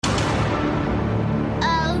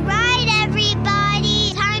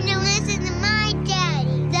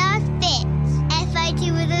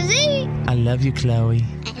love you, Chloe.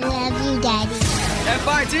 I love you, Daddy.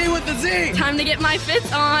 FIT with the Z. Time to get my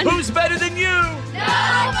Fitz on. Who's better than you?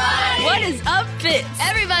 Nobody. What is up, Fitz?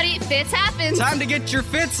 Everybody, Fitz happens. Time to get your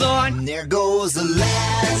Fitz on. There goes the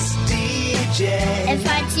last DJ.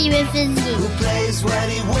 FIT with the Z. Who plays what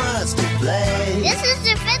he wants to play. This is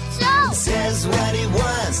the Fitz Show. Says what he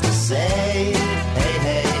wants to say. Hey,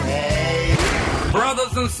 hey, hey.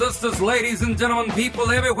 Brothers and sisters, ladies and gentlemen,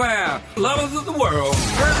 people everywhere, lovers of the world.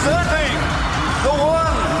 Presenting the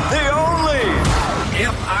one, the only.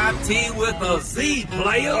 FIT with a Z,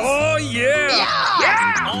 players. Oh, yeah.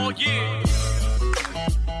 Oh, yeah.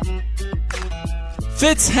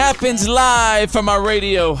 Fitz happens live from our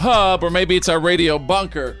radio hub, or maybe it's our radio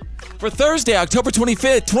bunker, for Thursday, October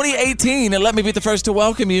 25th, 2018. And let me be the first to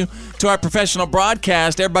welcome you to our professional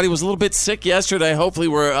broadcast. Everybody was a little bit sick yesterday. Hopefully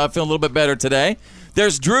we're feeling a little bit better today.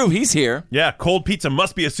 There's Drew. He's here. Yeah, cold pizza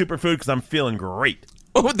must be a superfood because I'm feeling great.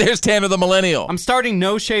 Oh, there's Tanner the Millennial. I'm starting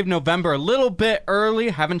No Shave November a little bit early.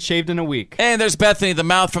 Haven't shaved in a week. And there's Bethany, the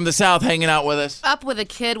mouth from the South, hanging out with us. Up with a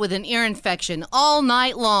kid with an ear infection all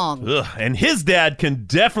night long. Ugh, and his dad can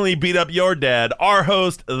definitely beat up your dad, our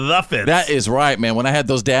host, The Fitz. That is right, man. When I had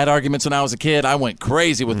those dad arguments when I was a kid, I went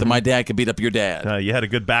crazy with my dad could beat up your dad. You had a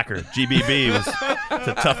good backer. GBB was it's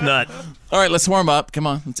a tough nut. All right, let's warm up. Come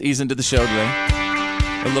on, let's ease into the show today.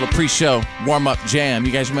 A little pre-show warm-up jam.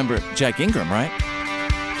 You guys remember Jack Ingram, right?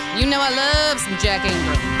 You know I love some Jack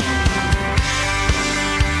Ingram.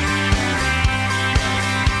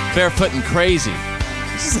 Barefoot and Crazy.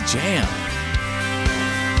 This is a jam.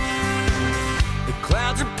 The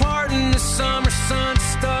clouds are parting, the summer sun's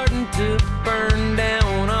starting to burn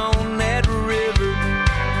down on that river.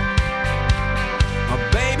 My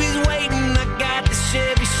baby's waiting, I got the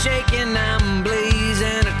Chevy shaking, I'm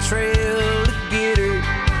blazing a trail to get her.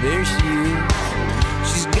 There she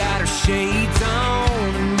is. She's got her shades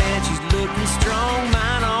on, and man, she's looking strong.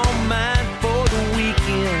 Mine on mine for the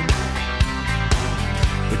weekend.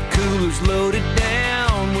 The cooler's loaded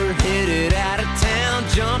down, we're headed out of town,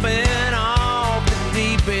 jumping off the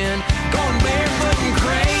deep end, going barefoot and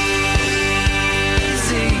crazy.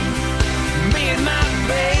 Me and my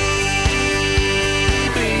baby.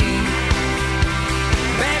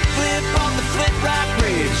 Backflip off the Flint Rock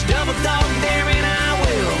Bridge, double dog daring I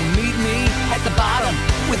will. Meet me at the bottom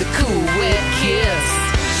with a cool wet kiss.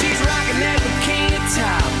 She's rocking that bikini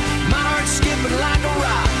top, my heart's skipping like a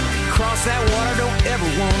rock. Cross that water, don't ever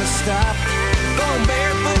wanna stop. Going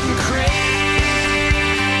barefoot and crazy.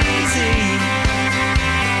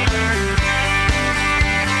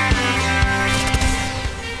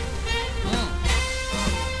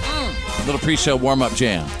 Little pre-show warm-up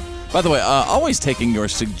jam. By the way, always taking your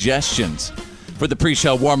suggestions for the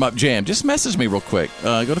pre-show warm-up jam. Just message me real quick.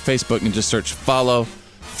 Go to Facebook and just search Follow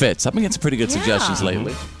Fitz. I've been getting some pretty good suggestions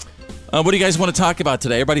lately. What do you guys want to talk about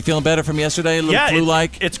today? Everybody feeling better from yesterday? A little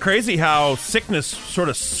flu-like? It's crazy how sickness sort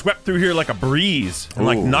of swept through here like a breeze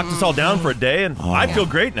and knocked us all down for a day, and I feel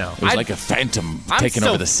great now. It was like a phantom taking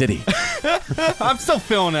over the city. I'm still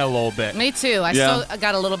feeling it a little bit. Me too. I still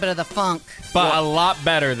got a little bit of the funk. But a lot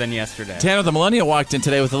better than yesterday. Tanner the Millennial walked in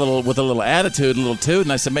today with a little attitude, a little toot,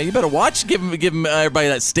 and I said, man, you better watch. Give him everybody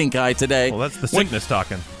that stink eye today. Well, that's the sickness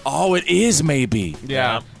talking. Oh, it is maybe.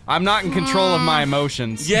 Yeah. I'm not in control of my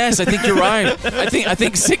emotions. Yes, I think you're right. I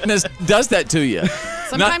think sickness does that to you.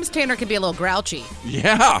 Sometimes Tanner can be a little grouchy.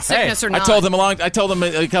 Yeah. Sickness or not. I told him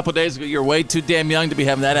a couple of days ago, you're way too damn young to be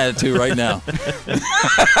having that attitude right now.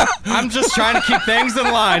 I'm just trying to keep things in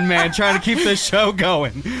line, man. Trying to keep this show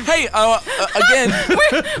going. Hey, again.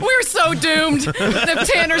 We're so doomed that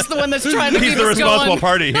Tanner's the one that's trying to keep us going. He's the responsible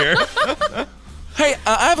party here. Hey,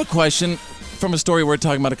 I have a question from a story we were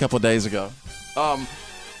talking about a couple of days ago.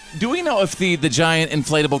 Do we know if the giant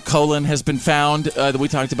inflatable colon has been found that we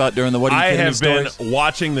talked about during the What Are You Kidding Me stories? I have been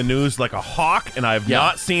watching the news like a hawk, and I have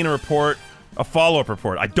not seen a follow-up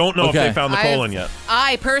report. I don't know if they found the colon yet.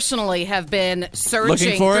 I personally have been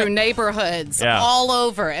searching through neighborhoods all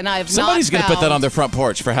over, and Somebody's going to put that on their front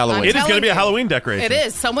porch for Halloween. It is going to be a Halloween decoration. It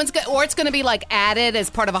is. Or it's going to be like added as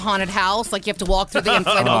part of a haunted house. Like you have to walk through the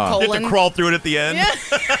inflatable colon. You have to crawl through it at the end. Yeah.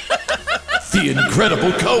 The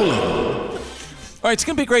incredible colon. All right, it's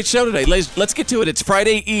going to be a great show today. Let's get to it. It's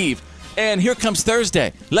Friday Eve, and here comes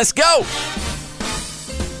Thursday. Let's go!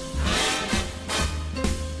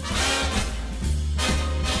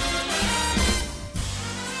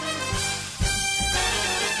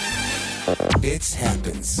 It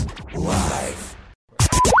happens live.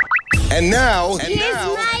 And now, Here's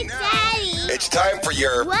my daddy. It's time for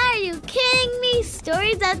your Why Are You Kidding Me?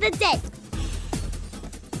 Stories of the Day.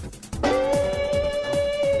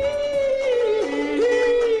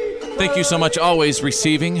 Thank you so much, always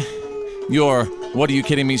receiving your What Are You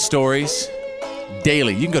Kidding Me stories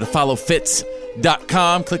daily. You can go to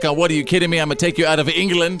followfitz.com, click on What Are You Kidding Me? I'm going to take you out of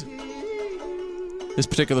England. This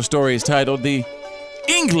particular story is titled The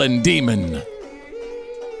England Demon.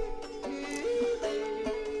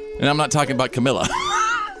 And I'm not talking about Camilla.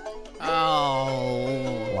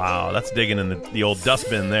 Oh. Wow, that's digging in the old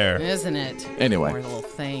dustbin there. Isn't it? Anyway. Poor little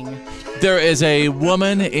thing. There is a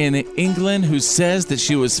woman in England who says that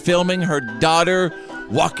she was filming her daughter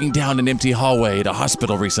walking down an empty hallway at a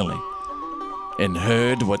hospital recently and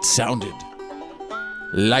heard what sounded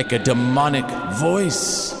like a demonic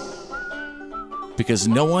voice because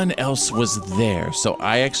no one else was there. So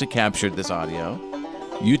I actually captured this audio.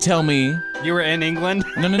 You tell me. You were in England?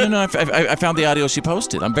 No. I found the audio she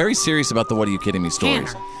posted. I'm very serious about the What Are You Kidding Me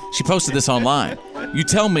stories. She posted this online. You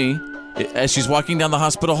tell me, as she's walking down the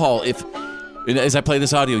hospital hall, if, as I play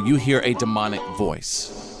this audio, you hear a demonic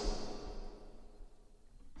voice.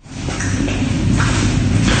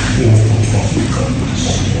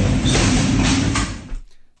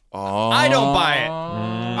 I don't buy it.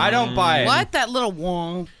 I don't buy it. What? That little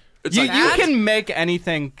wong. You can make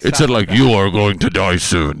anything. It said like, you are going to die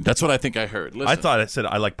soon. That's what I think I heard. Listen. I thought it said,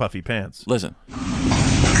 I like puffy pants. Listen.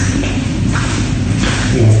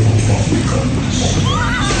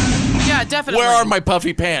 Yeah, definitely. Where are my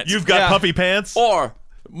puffy pants? You've got puffy pants? Or,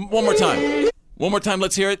 one more time. One more time,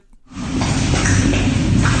 let's hear it.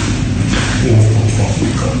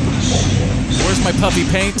 Where's my puffy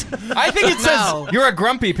paint? I think it says you're a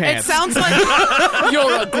grumpy pants. It sounds like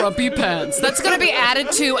you're a grumpy pants. That's going to be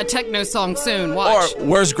added to a techno song soon. Watch. Or,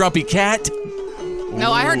 where's Grumpy Cat?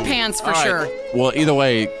 No, I heard pants for sure. Well, either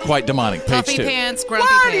way, quite demonic. Page Puffy 2. pants, grumpy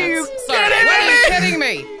pants. What are you kidding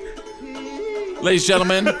me? Ladies and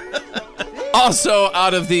gentlemen, also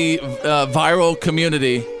out of the viral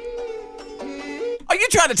community. Are you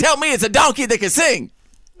trying to tell me it's a donkey that can sing?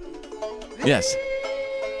 Yes.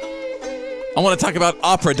 I want to talk about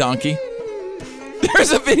opera donkey.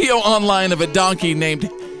 There's a video online of a donkey named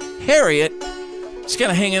Harriet. She's kind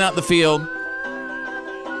of hanging out in the field.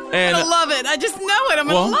 And I love it. I just know it. I'm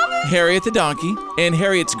going to love it. Harriet the donkey. And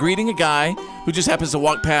Harriet's greeting a guy who just happens to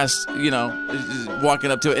walk past, is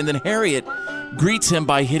walking up to it. And then Harriet greets him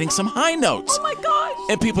by hitting some high notes. Oh, my gosh.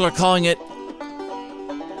 And people are calling it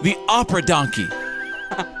the opera donkey.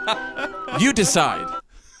 You decide.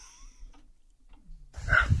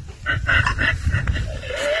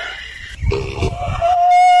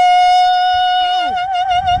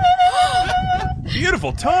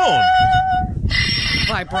 Beautiful tone.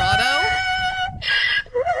 Vibrato.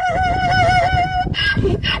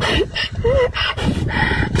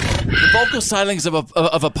 The vocal stylings of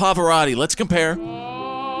a Pavarotti. Let's compare.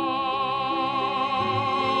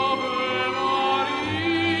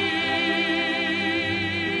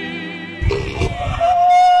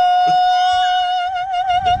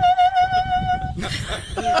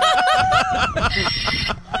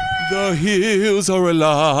 The hills are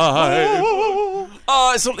alive.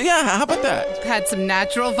 So yeah, how about that? Had some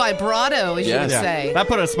natural vibrato, as you would say. That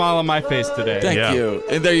put a smile on my face today. Thank you.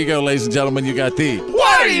 And there you go, ladies and gentlemen. You got the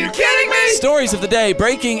What are you kidding me? stories of the day,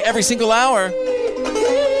 breaking every single hour.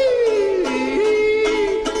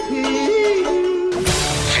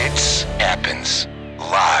 Fitz happens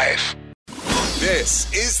live.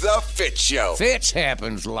 This is the Fitz Show. Fitz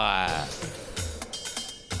happens live.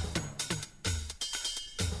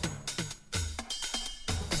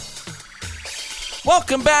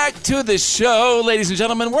 Welcome back to the show, ladies and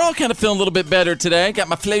gentlemen. We're all kind of feeling a little bit better today. Got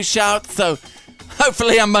my flu shot, so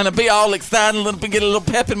hopefully I'm going to be all excited and get a little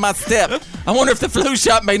pep in my step. I wonder if the flu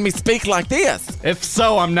shot made me speak like this. If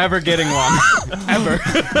so, I'm never getting one. Ever.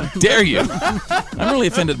 Dare you. I'm really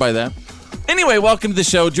offended by that. Anyway, welcome to the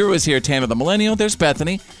show. Drew is here. Tanner the Millennial. There's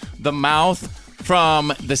Bethany, the mouth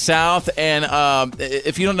from the South. And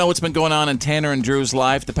if you don't know what's been going on in Tanner and Drew's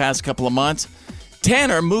life the past couple of months,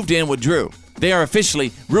 Tanner moved in with Drew. They are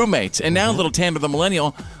officially roommates. And now little Tanner the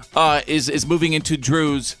Millennial is moving into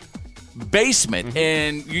Drew's basement.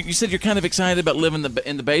 And you said you're kind of excited about living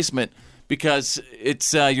in the basement because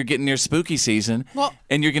it's you're getting near spooky season. Well,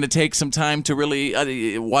 and you're going to take some time to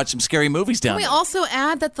really watch some scary movies down Can we there. also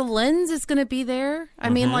add that the lens is going to be there?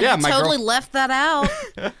 I mean, you my totally left that out.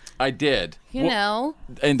 I did. You know.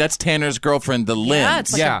 And that's Tanner's girlfriend, the lens. Yeah,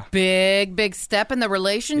 it's like a big, big step in the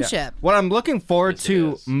relationship. What I'm looking forward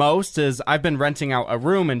to most is I've been renting out a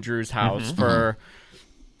room in Drew's house for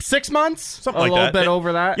 6 months, Something a like little that. bit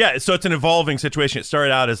over that. Yeah, so it's an evolving situation. It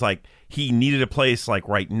started out as like he needed a place like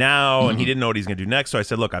right now, and he didn't know what he's going to do next. So I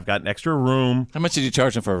said, look, I've got an extra room. How much did you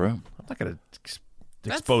charge him for a room? I'm not going to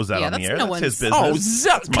expose that on the air. that's no That's his one's- business.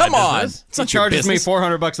 Oh, That's my come on. business. It's He not your charges me business.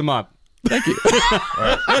 $400 a month. Thank you. All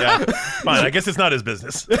right, yeah. Fine. I guess it's not his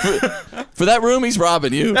business. For that room, he's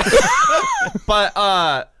robbing you. But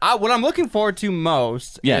what I'm looking forward to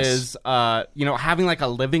most Yes. is, having like a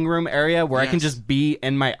living room area where I can just be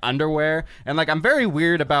in my underwear. And like, I'm very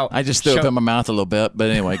weird about. I just threw up in my mouth a little bit, but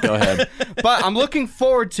anyway, go ahead. But I'm looking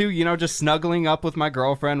forward to, just snuggling up with my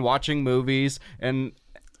girlfriend, watching movies, and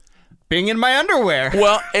being in my underwear.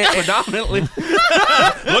 Well, predominantly.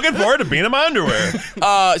 Looking forward to being in my underwear.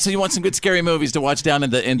 So you want some good scary movies to watch down in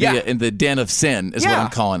the den of sin is what I'm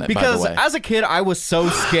calling it, because by the way. as a kid, I was so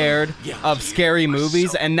scared of scary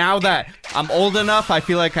movies, and now that I'm old enough, I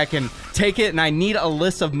feel like I can take it, and I need a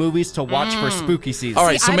list of movies to watch for spooky season. All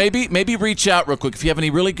right, so maybe reach out real quick if you have any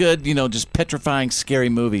really good, just petrifying scary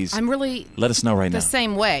movies. I'm really let us know right now. The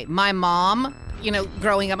same way. My mom,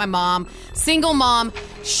 growing up, my mom, single mom,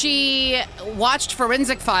 she watched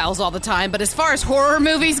Forensic Files all the time, but as far as horror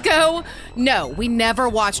movies go, no, we never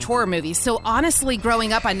watched horror movies. So honestly,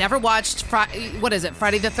 growing up, I never watched Friday the 13th?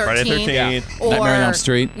 Friday the 13th. Yeah. Nightmare on Elm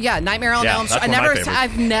Street. Yeah, Nightmare on Elm Street.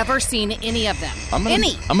 I've never seen any of them. I'm going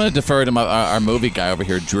to defer to our movie guy over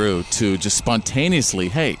here, Drew, to just spontaneously,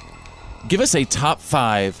 hey, give us a top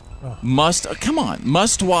 5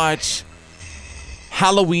 must watch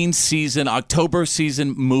Halloween season, October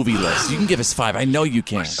season movie list. You can give us 5. I know you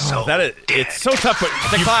can. It's so tough, but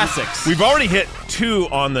the classics. We've already hit 2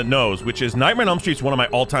 on the nose, which is Nightmare on Elm Street is one of my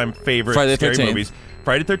all-time favorite scary movies.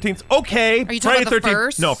 Friday the 13th, okay. Are you talking about the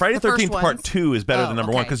first? No, Friday the 13th first Part 2 is better than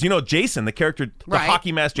number 1 because Jason, the character, the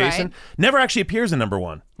hockey mask Jason, never actually appears in number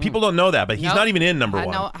 1. People don't know that, but he's not even in number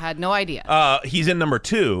 1. I had no idea. He's in number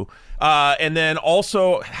 2. And then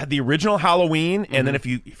also had the original Halloween, and then if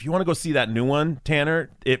you want to go see that new one, Tanner,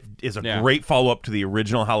 it is a great follow-up to the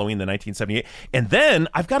original Halloween, the 1978. And then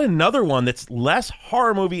I've got another one that's less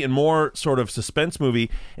horror movie and more sort of suspense movie,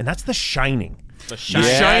 and that's The Shining. The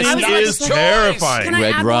Shining is terrifying.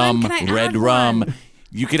 Red rum.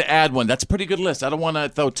 You could add one. That's a pretty good list. I don't want to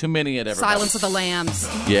throw too many at everybody. Silence of the Lambs.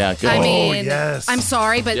 Yeah, good. Yes. I'm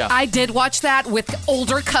sorry, but I did watch that with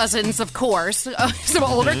older cousins, of course. Some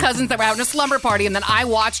older cousins that were having a slumber party, and then I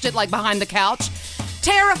watched it like behind the couch.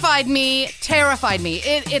 Terrified me.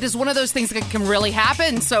 It is one of those things that can really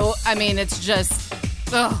happen. So, it's just,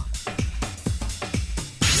 ugh.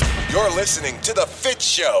 You're listening to The Fitz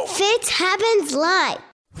Show. Fitz happens live.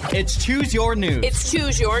 It's Choose Your News.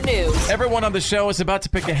 Everyone on the show is about to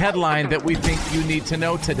pick a headline that we think you need to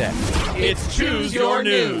know today. It's Choose Your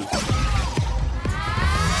News. From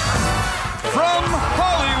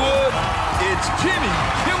Hollywood, it's Jimmy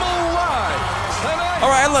Kimmel Live. All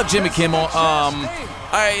right, I love Jimmy Kimmel.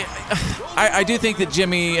 I do think that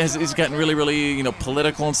Jimmy has gotten really, really,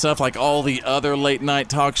 political and stuff like all the other late night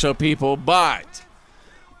talk show people, but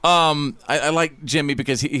I like Jimmy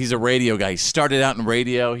because he's a radio guy. He started out in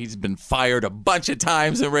radio. He's been fired a bunch of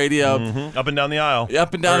times in radio. Mm-hmm. Up and down the aisle.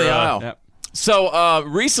 Up and down the aisle. Yep. So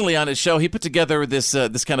recently on his show, he put together this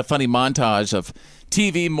kind of funny montage of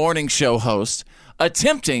TV morning show hosts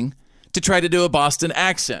attempting to try to do a Boston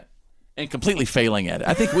accent and completely failing at it.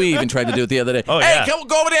 I think we even tried to do it the other day. Hey, go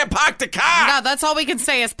over there and park the car. No, that's all we can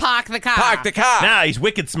say is park the car. Park the car. Nah, he's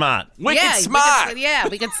wicked smart. Wicked smart.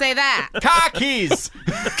 We could say that. Car keys.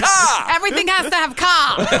 Car. Everything has to have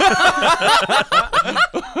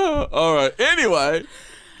car. All right. Anyway,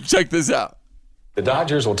 check this out. The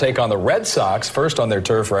Dodgers will take on the Red Sox first on their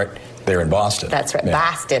turf right there in Boston. That's right. Yeah.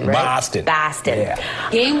 Boston, right? Boston. Yeah.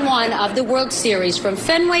 Game 1 of the World Series from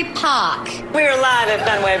Fenway Park. We're live at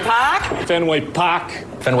Fenway Park.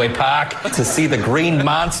 Fenway Park to see the Green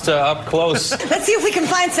Monster up close. Let's see if we can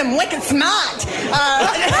find some wicked smart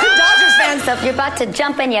Dodgers fans. So if you're about to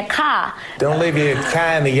jump in your car, Don't leave your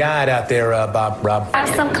car in the yard out there, Rob. have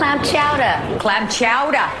some clam chowder. Clam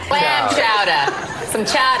chowder. Clam chowder. Some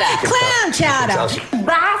chowder. Clam chowder.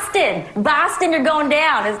 Boston, you're going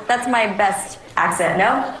down. That's my best accent,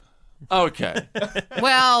 no? Okay.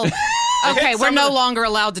 Well, okay, we're no longer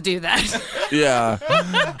allowed to do that. Yeah.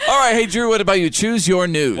 All right. Hey, Drew, what about you? Choose your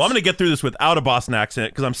news. Well, I'm going to get through this without a Boston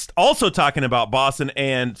accent because I'm also talking about Boston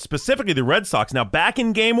and specifically the Red Sox. Now, back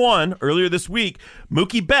in Game 1 earlier this week,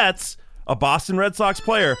 Mookie Betts, a Boston Red Sox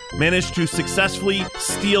player, managed to successfully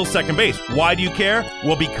steal second base. Why do you care?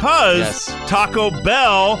 Well, because Taco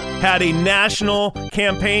Bell had a national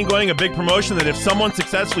campaign going, a big promotion that if someone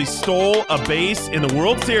successfully stole a base in the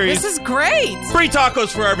World Series... This is great. Free tacos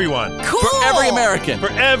for everyone. Cool. For every American.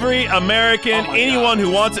 For every American, anyone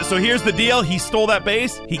who wants it. So here's the deal. He stole that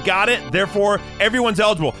base. He got it. Therefore, everyone's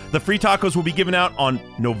eligible. The free tacos will be given out on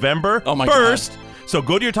November 1st. God. So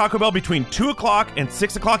go to your Taco Bell between 2 o'clock and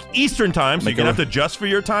 6 o'clock Eastern time. So you're going to have to adjust for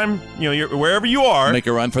your time, wherever you are. Make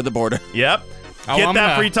a run for the border. Yep. Get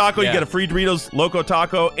that free taco. You get a free Doritos Loco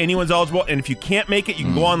Taco. Anyone's eligible. And if you can't make it, you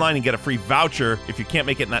can go online and get a free voucher if you can't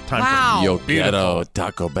make it in that time frame. Yo quiero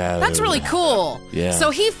Taco Bell. That's really cool. Yeah. So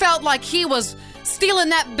he felt like he was stealing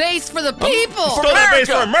that base for the people. Stole that base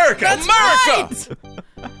for America. That's America.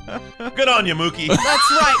 Right. Good on you, Mookie.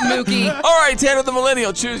 That's right, Mookie. All right, Tanner the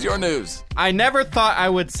Millennial, choose your news. I never thought I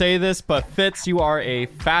would say this, but Fitz, you are a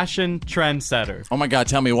fashion trendsetter. Oh my God,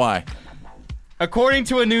 tell me why. According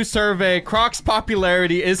to a new survey, Crocs'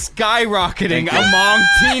 popularity is skyrocketing among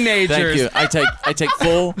teenagers. Thank you. I take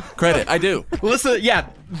full credit. I do. Listen,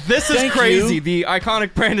 this is Thank crazy. you. The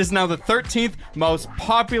iconic brand is now the 13th most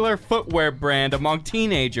popular footwear brand among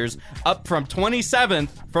teenagers, up from 27th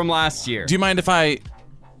from last year. Do you mind if I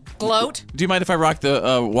gloat? Do you mind if I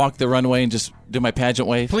walk the runway and just do my pageant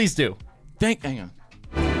wave? Please do. Hang on.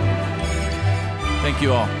 Thank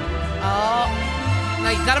you all. Oh, now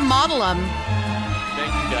you got to model them.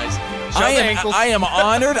 Thank you guys. Show the ankles. I am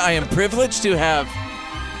honored. I am privileged to have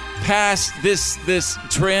passed this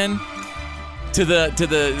trend to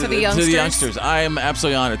the youngsters. I am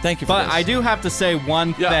absolutely honored. Thank you for But this. I do have to say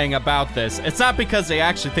one thing about this. It's not because they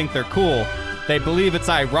actually think they're cool. They believe it's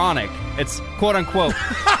ironic. It's quote-unquote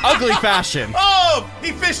ugly fashion. Oh,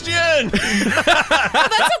 he fished you in.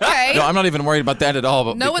 That's okay. No, I'm not even worried about that at all.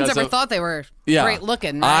 But No one's because ever of- thought they were Yeah. great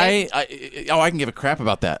looking, right? I can give a crap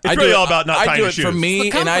about that. It's I do really it- all about not I tying do your it for shoes.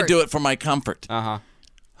 me, For and I comfort. do it for my comfort. Uh-huh.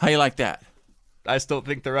 How you like that? I still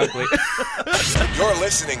think they're ugly. You're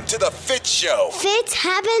listening to The Fitz Show. Fitz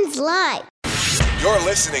happens live. You're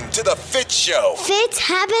listening to The Fitz Show. Fitz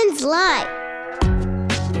happens live.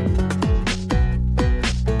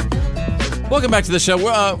 Welcome back to the show.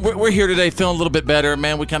 We're here today feeling a little bit better.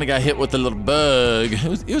 Man, we kind of got hit with a little bug. It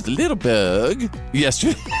was a little bug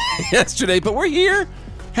yesterday, but we're here.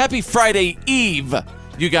 Happy Friday Eve.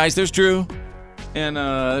 You guys, there's Drew, and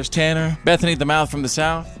there's Tanner. Bethany, the mouth from the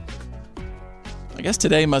south. I guess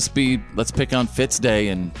today must be let's pick on Fitz Day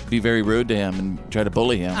and be very rude to him and try to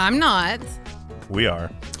bully him. I'm not. We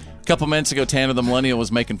are. A couple minutes ago, Tanner the Millennial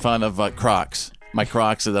was making fun of Crocs. My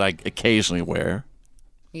Crocs that I occasionally wear.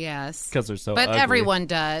 Yes. Because they're so But ugly. everyone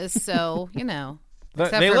does, so,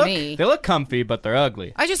 except they for look, me. They look comfy, but they're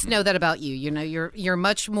ugly. I just know that about you. You're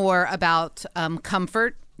much more about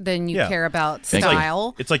comfort than you care about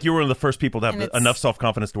style. It's like you were one of the first people to And have it's- enough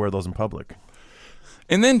self-confidence to wear those in public.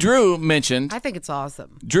 And then Drew mentioned... I think it's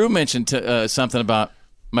awesome. Drew mentioned something about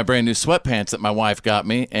my brand new sweatpants that my wife got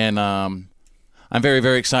me, and I'm very,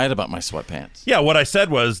 very excited about my sweatpants. Yeah, what I said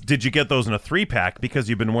was, did you get those in a 3-pack because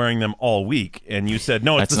you've been wearing them all week? And you said,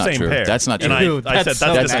 no, it's That's the not same true. pair. That's not And true. I said,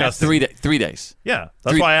 that's disgusting. 3 days. Yeah,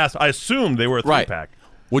 that's why I asked. I assumed they were a 3-pack. Right.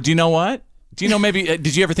 Well, do you know what? Do you know maybe,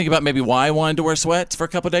 did you ever think about maybe why I wanted to wear sweats for a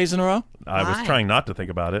couple days in a row? I was trying not to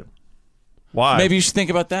think about it. Why? Maybe you should think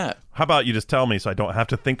about that. How about you just tell me so I don't have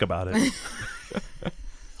to think about it?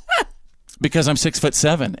 Because I'm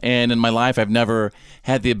 6'7", and in my life I've never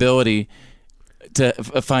had the ability to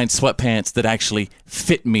find sweatpants that actually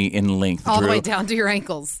fit me in length. All Drew. the way down to your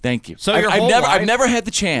ankles. Thank you. So your I've whole I've life- never had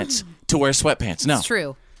the chance to wear sweatpants. No, It's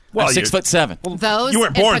true. Well, I'm 6'7". Those you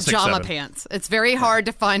weren't and born pajama 6'7". pants. It's very hard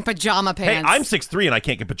to find pajama Hey, pants. I'm 6'3", and I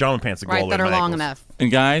can't get pajama pants to go all right the way that to are my long ankles. enough.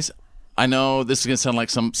 And guys, I know this is gonna sound like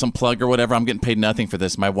some plug or whatever. I'm getting paid nothing for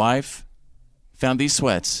this. My wife found these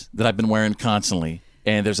sweats that I've been wearing constantly,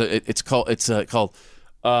 and it's called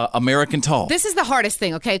American Tall. This is the hardest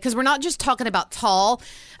thing, okay? Because we're not just talking about tall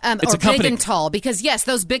It's or a company- big and tall. Because, yes,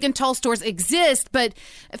 those big and tall stores exist, but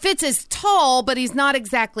Fitz is tall, but he's not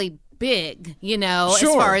exactly big, as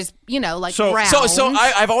Sure. far as, like So round.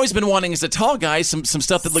 I've always been wanting as a tall guy some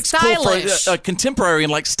stuff that looks Stylish. cool for contemporary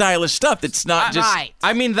and like stylish stuff. That's not just Right.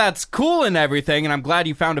 I mean, that's cool and everything, and I'm glad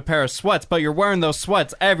you found a pair of sweats, but you're wearing those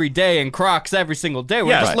sweats every day and Crocs every single day.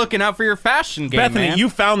 We're Yeah. just Right. looking out for your fashion game, Bethany, man. you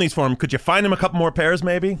found these for him. Could you find him a couple more pairs,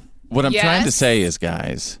 maybe? What I'm trying to Yes. say is,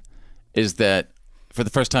 guys, is that for the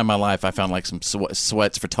first time in my life, I found like some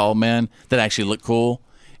sweats for tall men that actually look cool,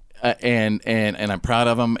 and I'm proud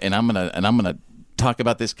of them. And I'm gonna talk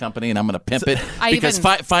about this company, and I'm gonna pimp it because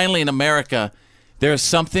finally in America, there's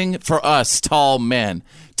something for us tall men,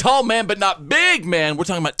 but not big men. We're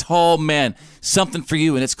talking about tall men. Something for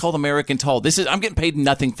you, and it's called American Tall. I'm getting paid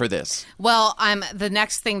nothing for this. Well, the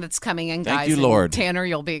next thing that's coming in, guys. Thank you, and Lord. Tanner,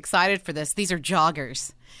 you'll be excited for this. These are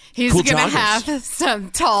joggers. He's Cool going to joggers. have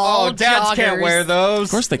some tall Oh, dads joggers. can't wear those.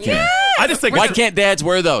 Of course they can. I just think Why can't dads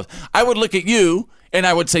wear those? I would look at you and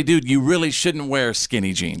I would say, dude, you really shouldn't wear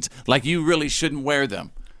skinny jeans. Like, you really shouldn't wear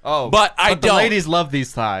them. but I the don't. ladies love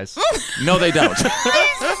these thighs. No, they don't.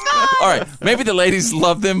 All right, maybe the ladies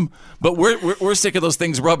love them, but we're sick of those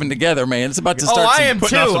things rubbing together, man. It's about to start I am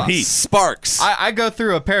putting out too. some heat. Sparks. I go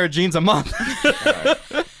through a pair of jeans a month.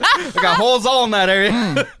 I got holes all in that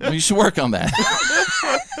area. Well, you should work on that.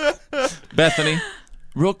 Bethany,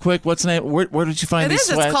 real quick, what's the name? Where did you find these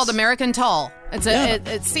sweats? It's called American Tall.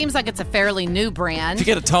 It seems like it's a fairly new brand. If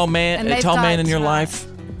you get a tall man in your life,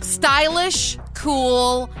 stylish,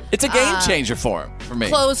 cool. It's a game changer for me.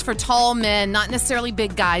 Clothes for tall men, not necessarily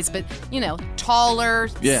big guys, but taller,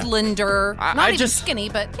 slender, not even skinny,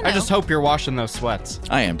 but I just hope you're washing those sweats.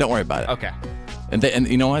 I am. Don't worry about it. Okay. And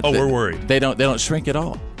you know what? Oh, we're worried. They don't shrink at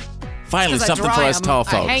all. Finally, something for us tall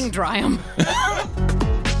folks. I hang dry them.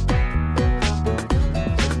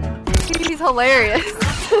 He's hilarious.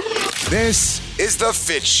 This is The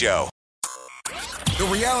Fitz Show. The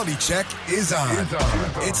reality check is on.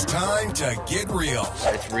 It's time to get real.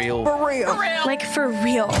 It's real. For real. Like for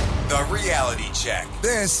real. The reality check.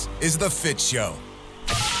 This is The Fitz Show.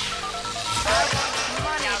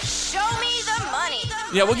 Show me the money.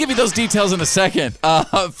 Yeah, we'll give you those details in a second.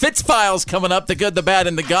 Fitz Files coming up, the good, the bad,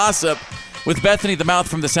 and the gossip with Bethany the Mouth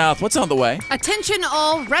from the South. What's on the way? Attention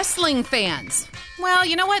all wrestling fans. Well,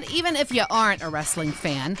 you know what? Even if you aren't a wrestling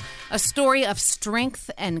fan, a story of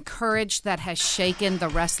strength and courage that has shaken the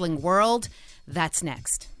wrestling world, that's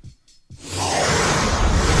next.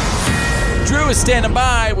 Drew is standing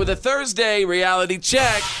by with a Thursday reality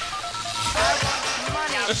check.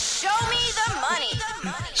 Show me the money.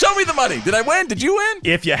 Show me the money. Did I win? Did you win?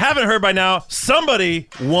 If you haven't heard by now, somebody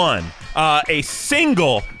won. A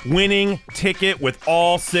single winning ticket with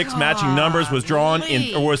all 6 matching numbers was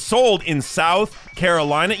sold in South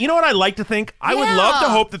Carolina. You know what I like to think? I would love to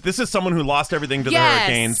hope that this is someone who lost everything to the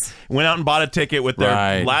Hurricanes, went out and bought a ticket with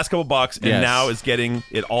their last couple bucks, and now is getting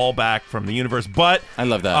it all back from the universe. But I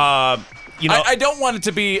love that. I don't want it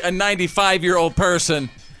to be a 95-year-old person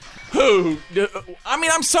who,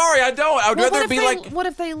 I'm sorry, I don't. I would rather be like... What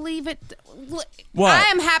if they leave it... What? I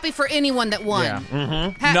am happy for anyone that won. Yeah.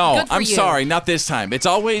 Mm-hmm. No, I'm sorry, not this time. It's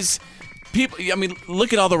always people.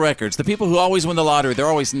 Look at all the records. The people who always win the lottery, they're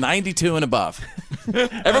always 92 and above.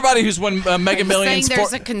 Everybody who's won Mega Millions. Saying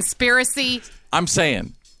there's a conspiracy. I'm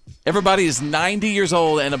saying everybody is 90 years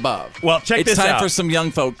old and above. Well, check this out. It's time for some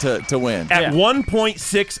young folk to win. At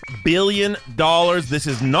 $1.6 billion, this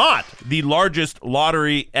is not the largest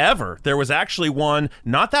lottery ever. There was actually one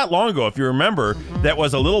not that long ago, if you remember, that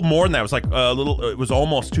was a little more than that. It was like it was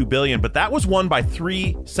almost $2 billion, but that was won by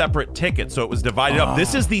 3 separate tickets, so it was divided up.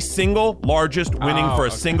 This is the single largest winning for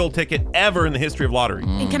a single ticket ever in the history of lottery.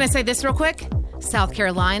 And can I say this real quick? South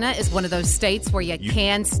Carolina is one of those states where you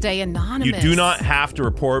can stay anonymous. You do not have to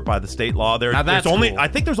report by the state law. There's only, cool. I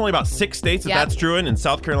think there's only about 6 states that's true in, and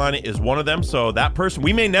South Carolina is one of them. So that person,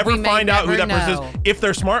 we may never find out who that person is. If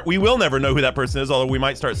they're smart, we will never know who that person is, although we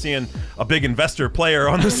might start seeing a big investor player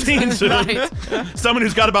on the scene soon. Someone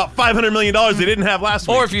who's got about $500 million they didn't have last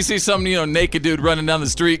week. Or if you see some naked dude running down the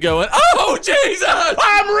street going, "Oh, Jesus,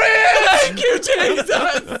 I'm rich! Thank you,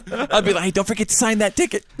 Jesus!" I'd be like, "Hey, don't forget to sign that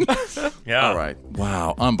ticket." Yeah. All right.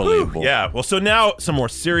 Wow. Unbelievable. Yeah. Well, so now some more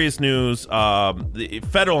serious news. The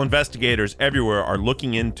federal investigators everywhere are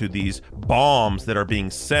looking into these bombs that are being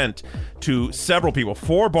sent to several people.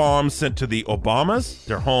 4 bombs sent to the Obamas,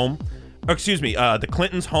 their home. The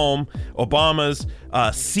Clintons' home, Obama's,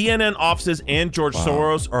 CNN offices, and George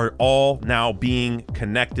Soros are all now being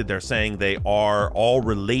connected. They're saying they are all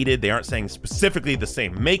related. They aren't saying specifically the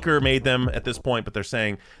same maker made them at this point, but they're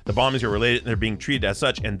saying the bombs are related and they're being treated as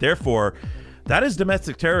such. And therefore, that is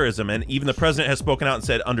domestic terrorism. And even the president has spoken out and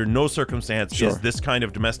said under no circumstance is this kind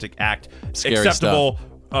of domestic act acceptable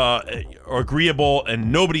or agreeable,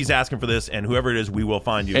 and nobody's asking for this, and whoever it is, we will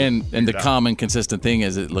find you. And the common consistent thing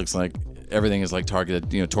is it looks like everything is like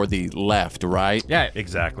targeted, toward the left, right? Yeah,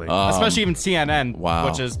 exactly. Especially even CNN,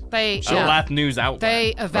 which is the left news outlet.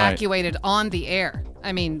 They evacuated on the air.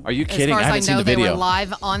 I mean, are you kidding? As far as I know, the video. They were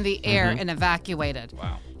live on the air and evacuated.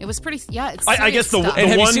 Wow. It was pretty. Yeah, it's. I guess stuff. And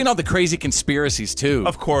have you seen all the crazy conspiracies too?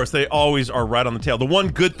 Of course, they always are right on the tail. The one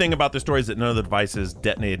good thing about the story is that none of the devices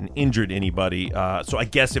detonated and injured anybody. So I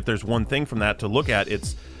guess if there's one thing from that to look at,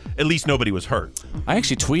 it's at least nobody was hurt. I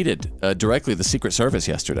actually tweeted directly the Secret Service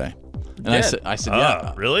yesterday, and I said,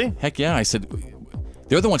 yeah, really? Heck yeah! I said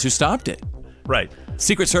they're the ones who stopped it. Right.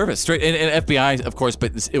 Secret Service, straight, and FBI, of course,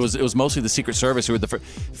 but it was mostly the Secret Service who were the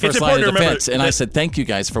first line of defense. And I said, thank you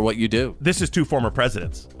guys for what you do. This is 2 former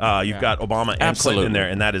presidents. You've got Obama and Clinton in there,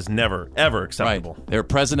 and that is never, ever acceptable. Right. They're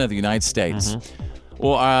president of the United States.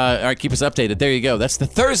 Well, all right, keep us updated. There you go. That's the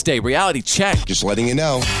Thursday reality check. Just letting you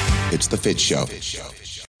know, it's The Fitz Show.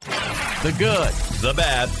 The good, the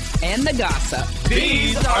bad, and the gossip.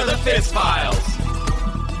 These are the Fitz Files.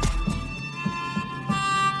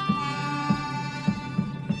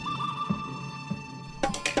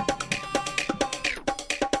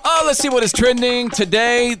 Let's see what is trending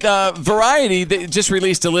today. The Variety just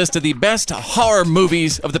released a list of the best horror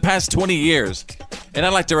movies of the past 20 years. And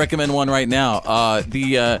I'd like to recommend one right now.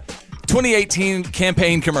 The 2018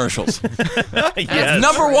 campaign commercials. Yes.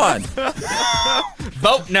 Number one.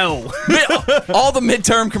 Vote no. All the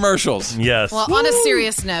midterm commercials. Yes. Well, on a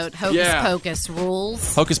serious note, Hocus Pocus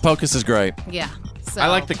rules. Hocus Pocus is great. Yeah. So. I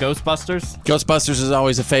like the Ghostbusters. Ghostbusters is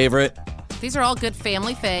always a favorite. These are all good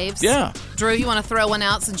family faves. Yeah. Drew, you want to throw one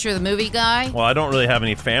out since you're the movie guy? Well, I don't really have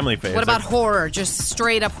any family faves. What about horror? Just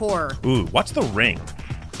straight up horror. Ooh, watch The Ring.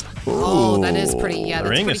 Oh, that is pretty, yeah, that's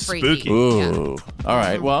Ring pretty is freaky. spooky. Ooh. All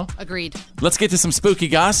right, well. Agreed. Let's get to some spooky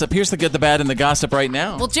gossip. Here's the good, the bad, and the gossip right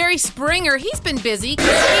now. Well, Jerry Springer, he's been busy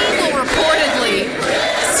because he will reportedly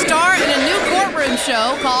star in a new courtroom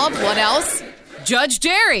show called, what else? Judge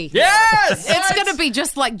Jerry. Yes! It's going to be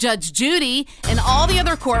just like Judge Judy and all the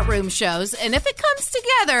other courtroom shows. And if it comes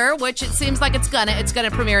together, which it seems like it's gonna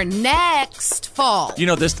premiere next fall. You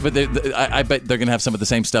know this, but I bet they're gonna have some of the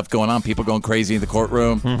same stuff going on. People going crazy in the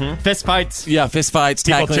courtroom. Mm-hmm. Fist fights. Yeah, fist fights.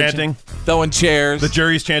 People tackling, chanting. Throwing chairs. The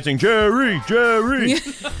jury's chanting, Jerry, Jerry.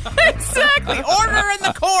 Exactly. Order in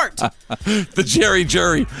the court. The Jerry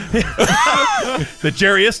jury. The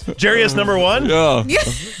Jerryist number one? Yeah.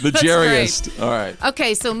 The That's Jerryist. great. All right.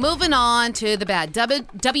 Okay, so moving on to the bad.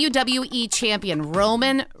 WWE champion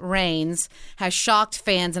Roman Reigns has shocked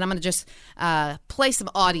fans, and I'm going to just play some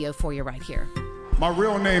audio for you right here. My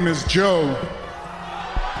real name is Joe.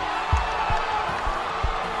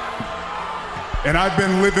 And I've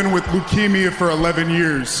been living with leukemia for 11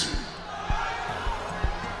 years.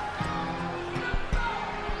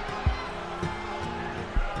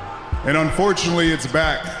 And unfortunately, it's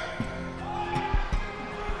back.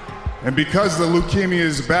 And because the leukemia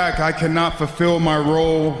is back, I cannot fulfill my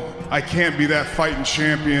role. I can't be that fighting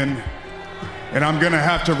champion. And I'm gonna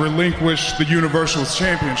have to relinquish the Universal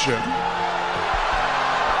Championship. Look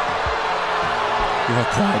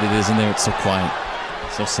how quiet it is in there. It's so quiet.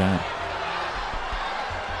 So sad.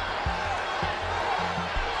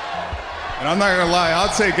 And I'm not gonna lie, I'll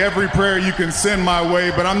take every prayer you can send my way,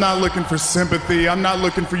 but I'm not looking for sympathy. I'm not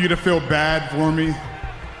looking for you to feel bad for me.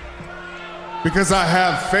 Because I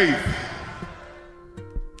have faith.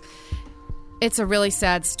 It's a really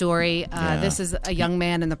sad story. This is a young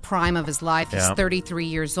man in the prime of his life. He's 33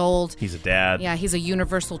 years old. He's a dad. Yeah, he's a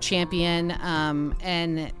Universal champion.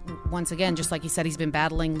 And once again, just like he said, he's been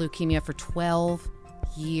battling leukemia for 12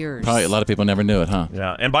 years. Probably a lot of people never knew it, huh?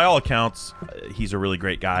 Yeah, and by all accounts, he's a really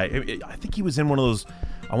great guy. I think he was in one of those,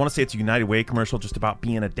 I want to say it's a United Way commercial just about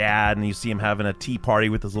being a dad, and you see him having a tea party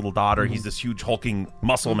with his little daughter. Mm-hmm. He's this huge hulking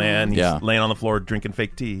muscle man. He's laying on the floor drinking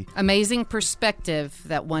fake tea. Amazing perspective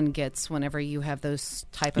that one gets whenever you have those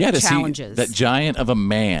type of to challenges. See that giant of a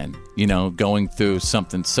man, going through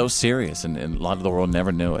something so serious, and a lot of the world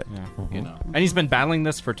never knew it. Yeah. And he's been battling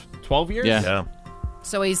this for 12 years? Yeah.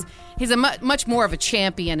 So he's a much more of a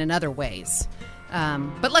champion in other ways.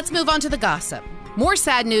 But let's move on to the gossip. More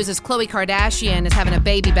sad news is Khloe Kardashian is having a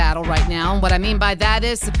baby battle right now. And what I mean by that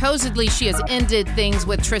is supposedly she has ended things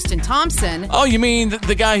with Tristan Thompson. Oh, you mean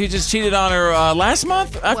the guy who just cheated on her last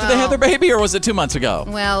month after they had their baby, or was it 2 months ago?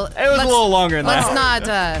 Well, it was a little longer than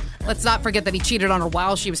that. Let's not forget that he cheated on her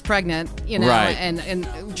while she was pregnant, Right.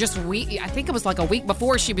 and just I think it was like a week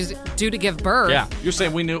before she was due to give birth. Yeah, you're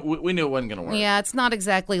saying we knew it wasn't going to work. Yeah, it's not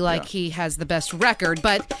exactly like he has the best record,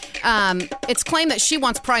 but it's claimed that she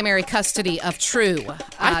wants primary custody of True.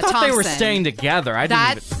 I thought they were staying together.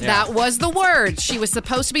 That was the word. She was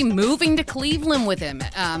supposed to be moving to Cleveland with him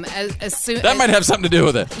as soon. That might have something to do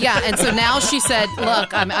with it. Yeah, and so now she said,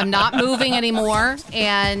 "Look, I'm not moving anymore,"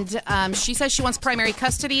 and she says she wants primary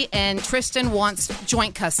custody, and Tristan wants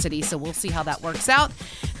joint custody. So we'll see how that works out.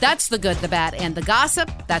 That's the good, the bad, and the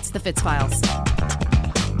gossip. That's the Fitz Files.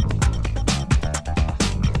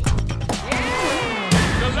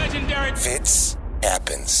 The legendary Fitz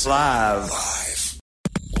happens live.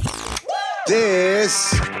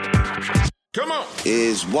 This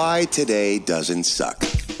is why today doesn't suck.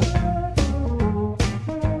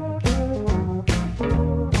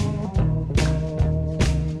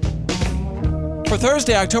 For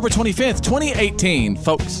Thursday, October 25th, 2018,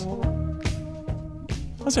 folks.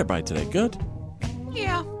 How's everybody today? Good?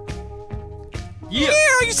 Yeah. Yeah,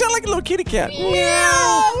 you sound like a little kitty cat.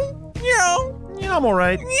 Meow. Meow. Yeah, I'm all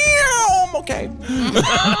right. Yeah, I'm okay.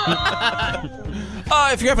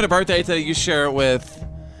 If you're having a birthday today, you share it with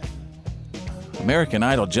American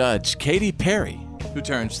Idol judge Katy Perry. who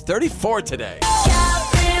turns 34 today.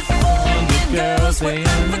 Girls, they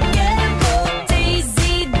unforgettable.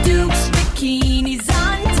 Daisy Dukes, bikinis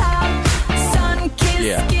on top. Sun-kissed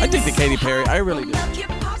Yeah, I dig the Katy Perry. I really do. I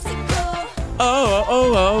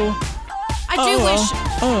do wish.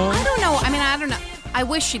 I don't know. I mean, I don't know. I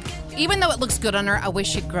wish she'd, even though it looks good on her, I wish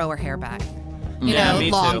she'd grow her hair back. You know, me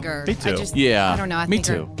too. longer. Me too. I just, Yeah, I don't know. I me think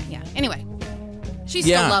her- too. yeah. Anyway, she's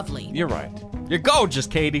still lovely. You're right. You're gorgeous,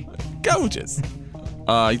 Katie. Gorgeous.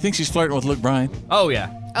 You think she's flirting with Luke Bryan? Oh, yeah.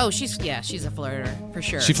 Oh, she's a flirter for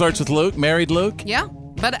sure. She flirts with Luke, married Luke? Yeah.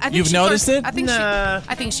 But I think You've she noticed flirts, it?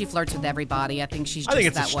 I think she flirts with everybody. I think she's just I think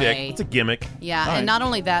it's that a way. shtick. It's a gimmick. Yeah, All and right. not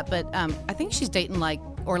only that, but I think she's dating like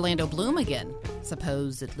Orlando Bloom again,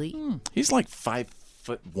 supposedly. He's like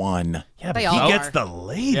 5'1". Yeah, They but all he gets are. the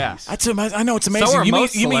ladies. Yeah. That's I know, it's amazing. So are you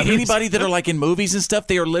most meet celebrities. anybody that are like in movies and stuff,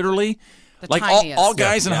 they are literally The like tiniest. all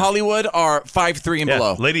guys in Hollywood are 5'3" and Yeah,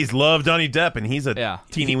 below. ladies love Johnny Depp, and he's a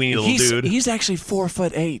teeny weeny little dude. He's actually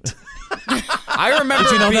 4'8". I remember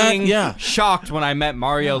Did you know that? being Yeah. shocked when I met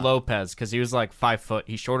Mario Lopez because he was like 5 foot.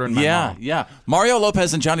 He's shorter than my mom. Yeah. Mario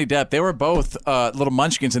Lopez and Johnny Depp, they were both little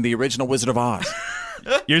munchkins in the original Wizard of Oz.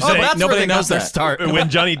 You're saying that's nobody where they got knows their that. start. when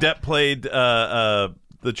Johnny Depp played the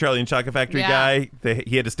Charlie and Chocolate Factory Yeah. guy,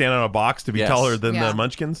 he had to stand on a box to be Yes. taller than Yeah. the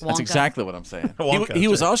Munchkins? That's Wonka. exactly what I'm saying. Wonka, he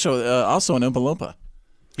was that's also an Oompa Loompa.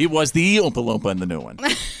 He was the Oompa Loompa in the new one.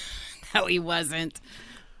 No, he wasn't.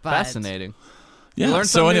 But Fascinating. Yeah. learn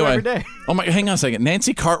So something new anyway, every day. oh my, hang on a second.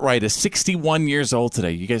 Nancy Cartwright is 61 years old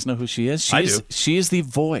today. You guys know who she is? I do. She is the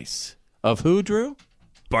voice of who, Drew?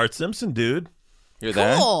 Bart Simpson, dude. Hear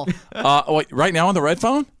Cool. that? Wait, right now on the red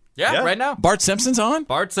phone? Yeah, right now. Bart Simpson's on?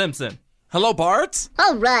 Bart Simpson. Hello, Bart?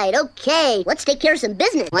 All right, okay. Let's take care of some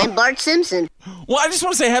business. I'm Bart Simpson. Well, I just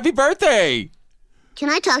want to say happy birthday. Can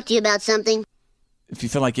I talk to you about something? If you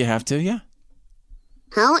feel like you have to, yeah.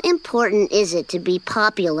 How important is it to be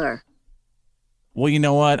popular? Well, you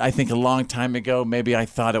know what? I think a long time ago, maybe I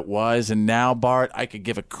thought it was, and now, Bart, I could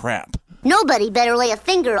give a crap. Nobody better lay a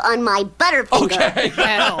finger on my butterfinger. Okay.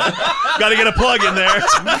 Got to get a plug in there.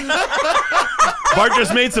 Bart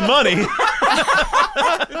just made some money.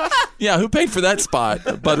 Yeah, who paid for that spot,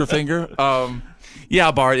 Butterfinger?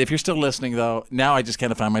 Yeah, Bart, if you're still listening, though, now I just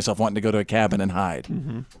kind of find myself wanting to go to a cabin and hide.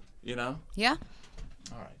 Mm-hmm. You know? Yeah.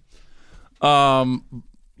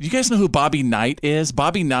 You guys know who Bobby Knight is?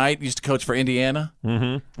 Bobby Knight used to coach for Indiana.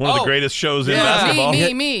 Mm-hmm. One of the greatest shows in basketball.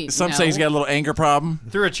 Me. Some say he's got a little anger problem.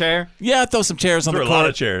 Threw a chair. Yeah, throw some chairs on Threw the a court. lot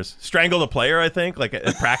of chairs. Strangled a player, I think, like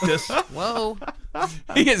at practice. Whoa.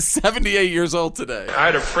 He is 78 years old today. I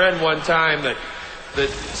had a friend one time that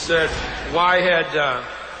said, why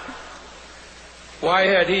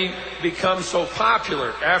had he become so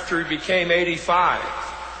popular after he became 85?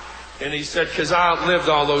 And he said, because I outlived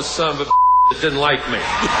all those sons of that didn't like me.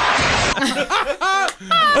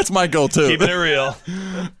 That's my goal, too. Keeping it real.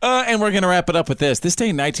 And we're going to wrap it up with this. This day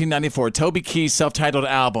in 1994, Toby Keith's self-titled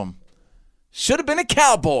album, Should Have Been a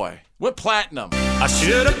Cowboy, with platinum. I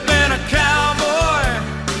should have been a cowboy.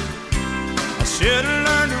 I should have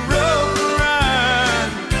learned to rope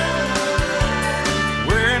and ride.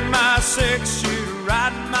 Wearing my 6-shooter,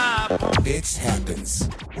 riding my... It happens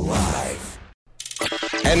live.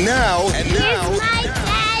 And now, Here's my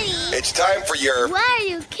daddy. it's time for your Why are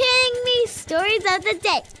you kidding me? Stories of the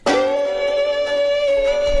day.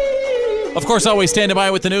 Of course, always standing by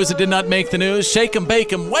with the news that did not make the news. Shake 'em,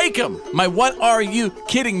 bake 'em, wake 'em. My What Are You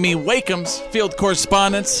Kidding Me? Wake'ems field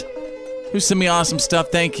correspondents who send me awesome stuff.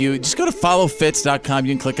 Thank you. Just go to followfitz.com.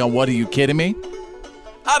 You can click on What Are You Kidding Me?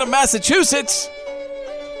 Out of Massachusetts,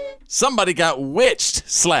 somebody got witched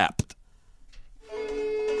slapped.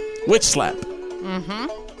 Witch slap.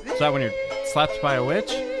 Mm-hmm. Is that when you're slapped by a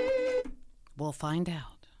witch? We'll find out.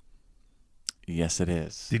 Yes, it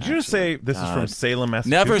is. Did you just say this is from Salem, Massachusetts?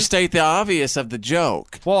 Never state the obvious of the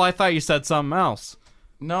joke. Well, I thought you said something else.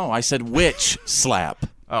 No, I said witch slap.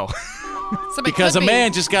 Oh. Because a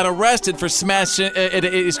man just got arrested for smashing, at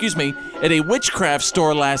a witchcraft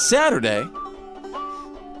store last Saturday.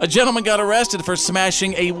 A gentleman got arrested for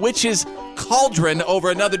smashing a witch's cauldron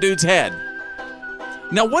over another dude's head.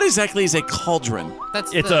 Now, what exactly is a cauldron?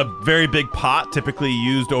 It's a very big pot, typically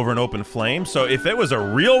used over an open flame. So if it was a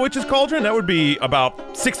real witch's cauldron, that would be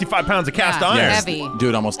about 65 pounds of cast iron. Heavy.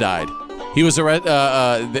 Dude almost died. He was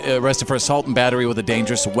arrested for assault and battery with a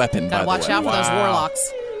dangerous weapon, Gotta by watch the way. out for those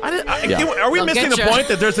warlocks. Are we They'll missing get the ya. point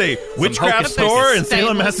that there's a witchcraft hocus store in pocus.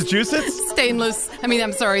 Salem, Stainless. Massachusetts? Stainless.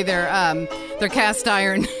 They're cast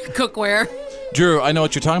iron cookware. Drew, I know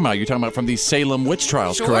what you're talking about. You're talking about from the Salem witch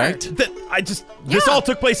trials, Sure. correct? This all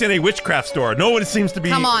took place in a witchcraft store. No one seems to be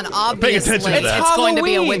Come on, paying obviously. attention to that. It's going to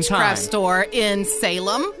be a Halloween witchcraft time. store in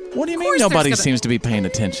Salem. What do you mean nobody seems to be paying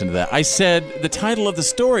attention to that? I said the title of the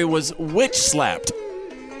story was Witch Slapped.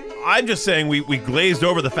 I'm just saying we glazed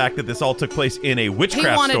over the fact that this all took place in a witchcraft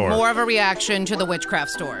store. He wanted more of a reaction to the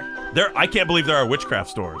witchcraft store. I can't believe there are witchcraft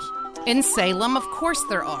stores. In Salem, of course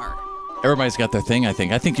there are. Everybody's got their thing, I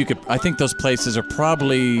think. I think those places are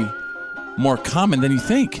probably more common than you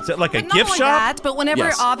think. Is it like a But not gift only shop? That, but whenever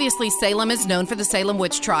Yes. obviously Salem is known for the Salem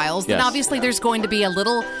witch trials, then Yes. obviously there's going to be a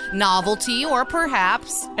little novelty or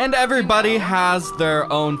perhaps. And everybody has their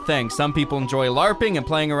own thing. Some people enjoy LARPing and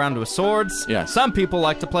playing around with swords. Yes. Some people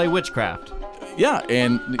like to play witchcraft. Yeah,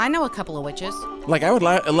 and I know a couple of witches. like I would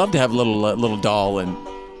love to have a little doll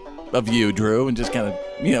of you, Drew, and just kind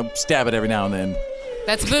of stab it every now and then.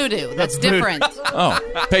 That's voodoo. That's different. Oh,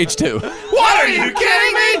 page 2. What are you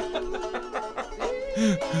kidding me?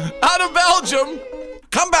 Out of Belgium.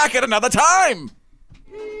 Come back at another time.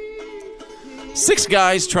 6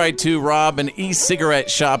 guys tried to rob an e-cigarette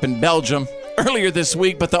shop in Belgium earlier this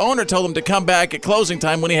week, but the owner told them to come back at closing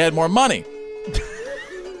time when he had more money.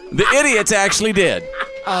 The idiots actually did.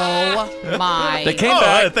 Oh my. They came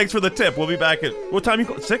back. Thanks for the tip. We'll be back at what time?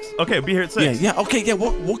 6? Okay, we'll be here at 6. Yeah. Okay. Yeah.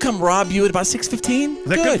 We'll come rob you at about 6:15. Is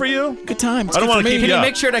that good for you? Good time. It's I don't good want for to me. keep you Can you up.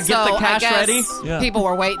 make sure to get the cash I guess ready? Yeah. People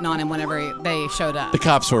were waiting on him whenever they showed up. The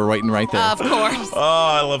cops were waiting right there. Of course. Oh,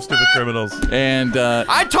 I love stupid criminals. And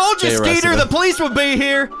I told you, they arrested Skeeter, him. the police would be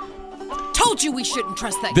here. Told you we shouldn't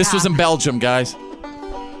trust that This cop. was in Belgium, guys.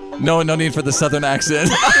 No need for the southern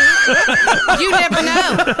accent. You never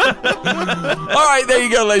know. All right, there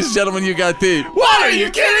you go, ladies and gentlemen. You got the What are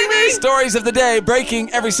you kidding me? stories of the day,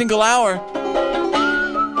 breaking every single hour.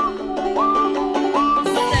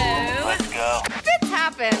 Let's go. Fitz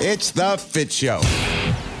happened. It's the Fitz Show.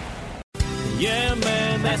 Yeah,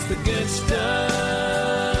 man, that's the good stuff.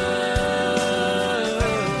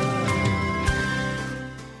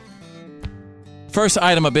 First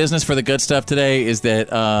item of business for the good stuff today is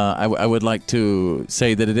that I would like to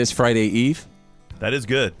say that it is Friday Eve. That is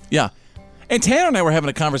good. Yeah. And Tanner and I were having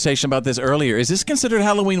a conversation about this earlier. Is this considered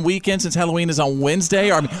Halloween weekend since Halloween is on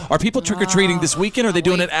Wednesday? Are people trick-or-treating this weekend, or are they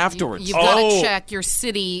doing it afterwards? You've got to check your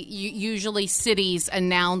city. Usually cities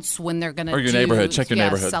announce when they're going to Or your neighborhood. Check your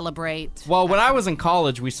neighborhood. Celebrate. Well, when I was in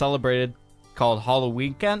college, we celebrated called Halloween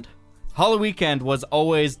Weekend. Halloween Weekend was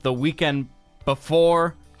always the weekend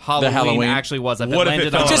before Halloween actually was.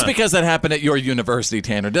 Just because that happened at your university,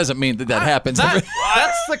 Tanner, doesn't mean that happens. That's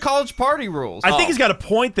the college party rules. I think he's got a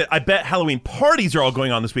point that I bet Halloween parties are all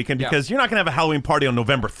going on this weekend because you're not going to have a Halloween party on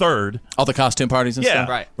November 3rd. All the costume parties and stuff?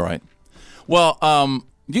 Right. Right. Well,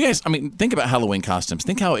 you guys, think about Halloween costumes.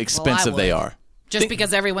 Think how expensive they are. Just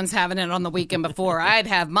because everyone's having it on the weekend before, I'd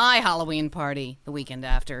have my Halloween party the weekend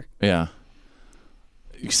after. Yeah.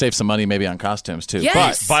 You save some money maybe on costumes, too.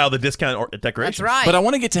 Yes. But buy all the discount or decorations. That's right. But I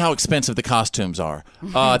want to get to how expensive the costumes are.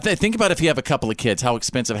 Think about if you have a couple of kids, how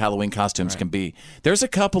expensive Halloween costumes can be. There's a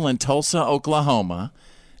couple in Tulsa, Oklahoma,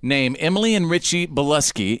 named Emily and Richie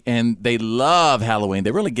Belusky, and they love Halloween.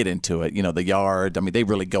 They really get into it. The yard. they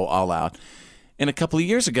really go all out. And a couple of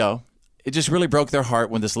years ago, it just really broke their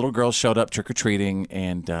heart when this little girl showed up trick-or-treating,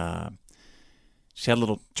 and she had a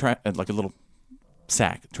little trash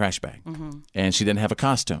bag, and she didn't have a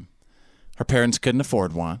costume. Her parents couldn't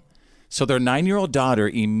afford one, so their 9-year-old daughter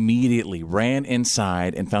immediately ran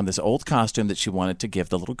inside and found this old costume that she wanted to give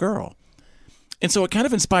the little girl. And so it kind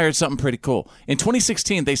of inspired something pretty cool. In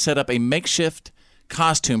 2016, they set up a makeshift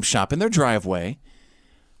costume shop in their driveway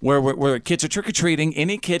where kids are trick-or-treating.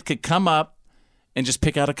 Any kid could come up and just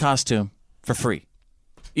pick out a costume for free,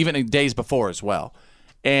 even in days before as well.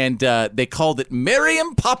 And they called it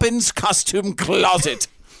Miriam Poppins Costume Closet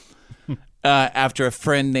after a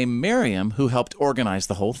friend named Miriam who helped organize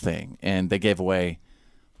the whole thing. And they gave away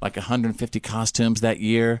like 150 costumes that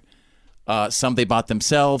year. Some they bought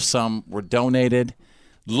themselves, some were donated.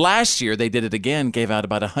 Last year, they did it again, gave out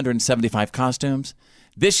about 175 costumes.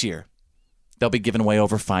 This year, they'll be giving away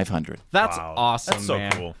over 500. That's awesome, That's so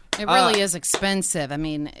man. cool. It really is expensive.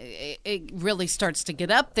 It really starts to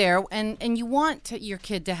get up there, and you want your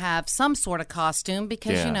kid to have some sort of costume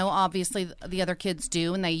because, obviously the other kids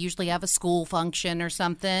do, and they usually have a school function or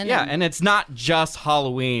something. Yeah, and it's not just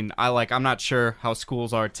Halloween. I'm not sure how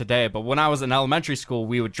schools are today, but when I was in elementary school,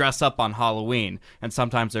 we would dress up on Halloween, and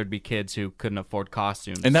sometimes there'd be kids who couldn't afford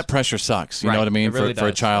costumes. And that pressure sucks, you know what I mean, It really for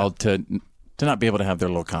a does. child to not be able to have their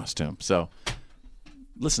little costume. So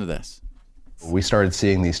listen to this. We started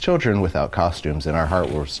seeing these children without costumes, and our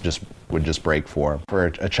heart would just break for them. For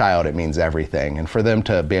a child, it means everything, and for them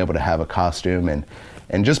to be able to have a costume and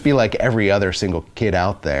just be like every other single kid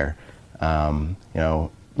out there,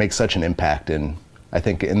 makes such an impact. I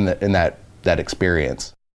think in that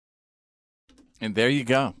experience. And there you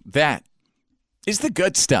go. That is the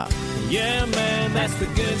good stuff. Yeah, man, that's the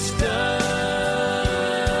good stuff.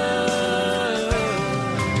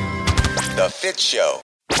 The Fitz Show.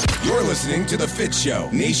 You're listening to The Fitz Show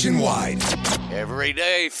nationwide. Every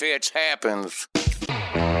day, Fitz happens.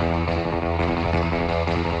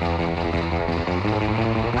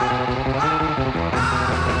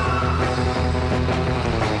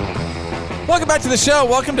 Welcome back to the show.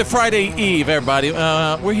 Welcome to Friday Eve, everybody.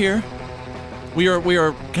 We're here. We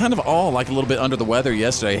are kind of all like a little bit under the weather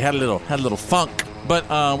yesterday. Had a little funk, but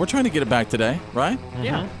we're trying to get it back today, right?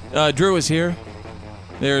 Yeah. Drew is here.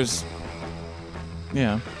 There's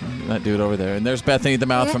that dude over there, and there's Bethany the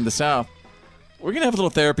Mouth from the South. We're gonna have a little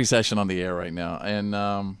therapy session on the air right now, and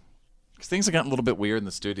because things have gotten a little bit weird in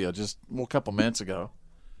the studio just a couple minutes ago.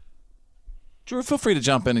 Drew, feel free to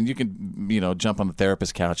jump in, and you can, jump on the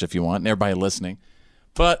therapist couch if you want, and everybody listening.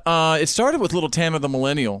 But it started with little Tanner the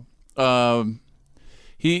Millennial.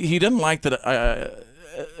 He doesn't like that.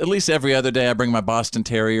 At least every other day, I bring my Boston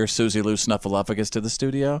Terrier, Susie Lou Snuffleupagus, to the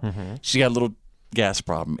studio. Mm-hmm. She got a little gas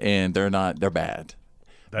problem, and they're bad.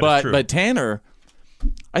 That is true. But Tanner,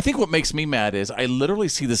 I think what makes me mad is I literally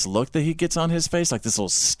see this look that he gets on his face, like this little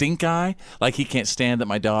stink eye, like he can't stand that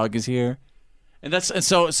my dog is here, and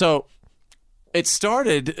so. It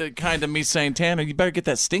started kind of me saying, Tanner, you better get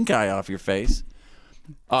that stink eye off your face.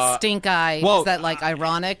 Stink eye. Well, is that like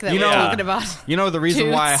ironic that we're talking about? The reason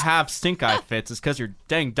Toots? why I have stink eye, Fitz, is because your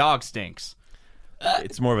dang dog stinks.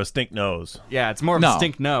 It's more of a stink nose. Yeah, it's more of a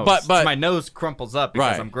stink nose. But So my nose crumples up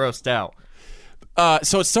because I'm grossed out.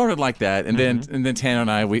 So it started like that, and then Tanner and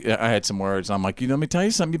I had some words. I'm like, let me tell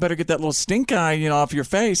you something. You better get that little stink eye, off your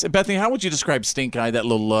face. And Bethany, how would you describe stink eye? That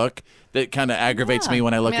little look that kind of aggravates me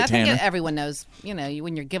when I look at Tanner. I think everyone knows,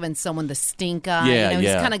 when you're giving someone the stink eye. Yeah,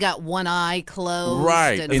 he's kind of got one eye closed.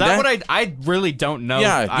 Right. Is that what I really don't know?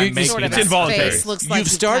 Yeah, it's involuntary. You've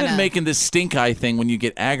started making this stink eye thing when you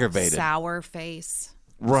get aggravated. Sour face.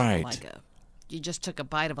 Right. You just took a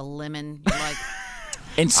bite of a lemon. You're like.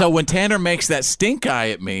 And so when Tanner makes that stink eye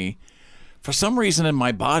at me, for some reason in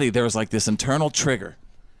my body there was like this internal trigger.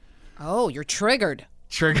 Oh, you're triggered.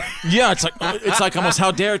 Yeah, it's like almost,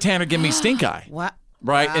 how dare Tanner give me stink eye? What?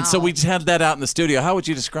 Right, Wow. and so we just had that out in the studio. How would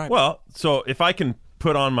you describe it? Well, so if I can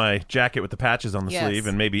put on my jacket with the patches on the sleeve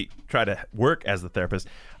and maybe try to work as the therapist,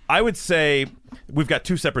 I would say we've got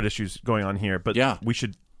two separate issues going on here, but we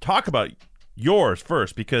should talk about yours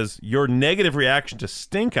first, because your negative reaction to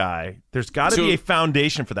stink eye, there's got to be a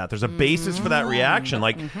foundation for that. There's a basis for that reaction.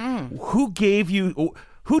 Like, who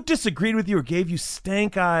disagreed with you or gave you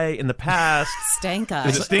stank eye in the past? Stank eye.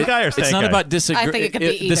 Is it stink eye or stank eye? It's not about disagree. I think it could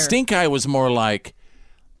be either. The stink eye was more like,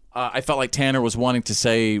 I felt like Tanner was wanting to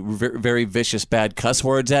say very vicious, bad cuss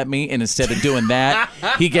words at me, and instead of doing that,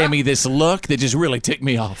 he gave me this look that just really ticked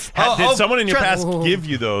me off. Did someone in your past give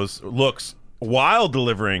you those looks while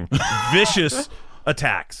delivering vicious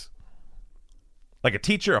attacks? Like a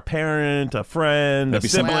teacher, a parent, a friend, Maybe a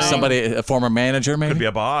sibling. somebody, a former manager, maybe? Could be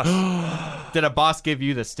a boss. Did a boss give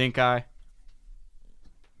you the stink eye?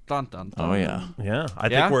 Dun, dun, dun. Oh, yeah. Yeah.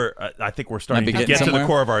 I think we're starting to getting get to somewhere? the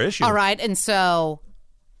core of our issue. All right, and so,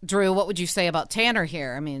 Drew, what would you say about Tanner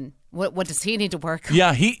here? I mean, what does he need to work on?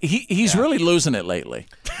 Yeah, he's really losing it lately.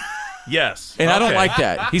 Yes. And I don't like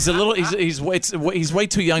that. He's a little. He's way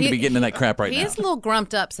too young to be getting in that crap right now. He's a little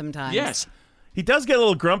grumped up sometimes. Yes. He does get a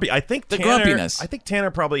little grumpy. I think The Tanner, grumpiness. I think Tanner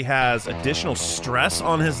probably has additional stress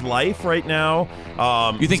on his life right now.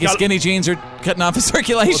 You think his skinny jeans are cutting off his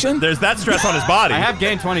circulation? Well, there's that stress on his body. I have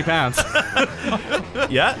gained 20 pounds.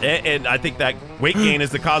 Yeah, and I think that weight gain is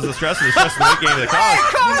the cause of the stress, and the stress and weight gain is the cause.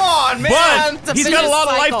 Come on, man. But he's got a lot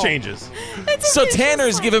of life changes. So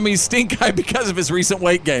Tanner's giving me stink eye because of his recent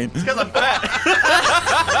weight gain. Because I'm fat.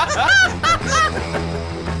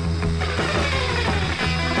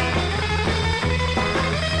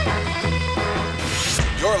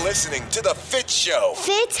 You're listening to The Fitz Show.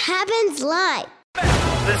 Fitz happens live.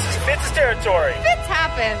 This is Fitz's territory. Fitz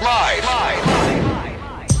happens.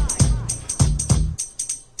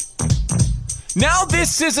 Now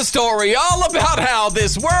this is a story all about how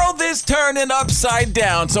this world is turning upside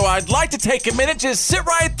down. So I'd like to take a minute, just sit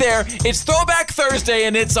right there. It's Throwback Thursday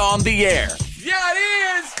and it's on the air. Yeah,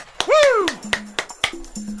 it is. Woo!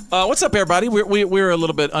 What's up, everybody? We were a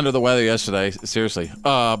little bit under the weather yesterday, seriously.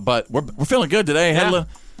 But we're feeling good today. Had a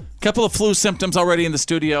couple of flu symptoms already in the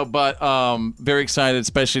studio, but very excited,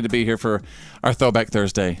 especially to be here for our Throwback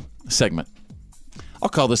Thursday segment. I'll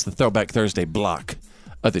call this the Throwback Thursday block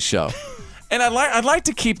of the show. And I'd like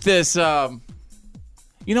to keep this,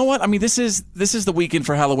 You know what? I mean, this is the weekend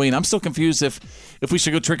for Halloween. I'm still confused if we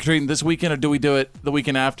should go trick-or-treating this weekend or do we do it the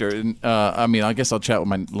weekend after. And I mean, I guess I'll chat with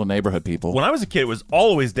my little neighborhood people. When I was a kid, it was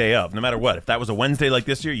always day of, no matter what. If that was a Wednesday like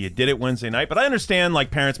this year, you did it Wednesday night. But I understand,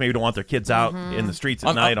 like, parents maybe don't want their kids out in the streets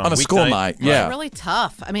at night on a school night. Yeah. It's really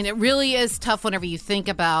tough. I mean, it really is tough whenever you think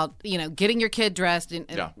about, getting your kid dressed. And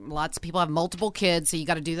lots of people have multiple kids, so you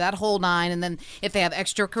got to do that whole nine. And then if they have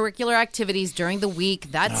extracurricular activities during the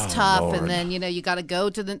week, that's tough. Lord. And then, you got to go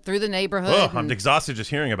through the neighborhood. Oh, I'm exhausted just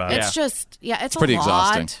hearing about it. It's just, it's pretty a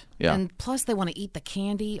lot. exhausting. Yeah. And plus, they want to eat the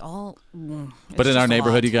candy. But in our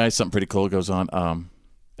neighborhood, you guys, something pretty cool goes on.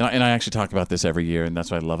 And I actually talk about this every year, and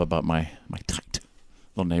that's what I love about my tight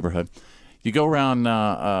little neighborhood. You go around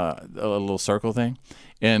a little circle thing,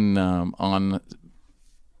 and on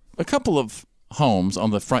a couple of homes,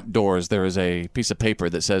 on the front doors, there is a piece of paper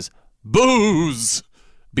that says, Booze!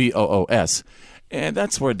 BOOS. And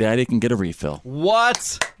that's where Daddy can get a refill.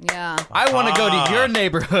 What? Yeah. I want to go to your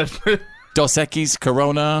neighborhood. Dos Equis,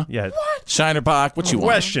 Corona, Shiner Bock. What you want?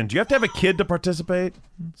 Question: do you have to have a kid to participate?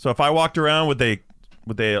 So if I walked around, would they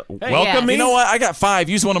welcome me? You know what? I got 5.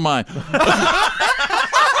 Use one of mine.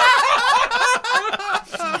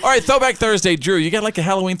 All right, Throwback Thursday. Drew, you got like a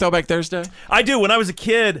Halloween Throwback Thursday? I do. When I was a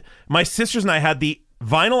kid, my sisters and I had the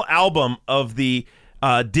vinyl album of the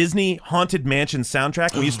Disney Haunted Mansion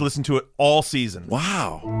soundtrack. We used to listen to it all season.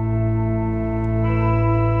 Wow.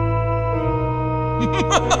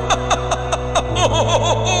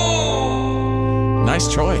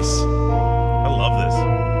 Nice choice. I love this.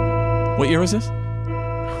 What year was this?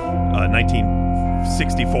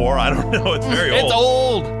 1964. I don't know. It's very old. It's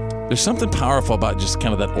old. There's something powerful about just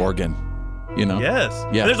kind of that organ, Yes.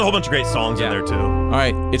 Yeah. And there's a whole bunch of great songs in there, too. All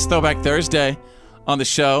right, it's Throwback Thursday on the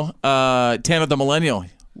show. Tanner the Millennial,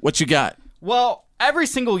 what you got? Well, every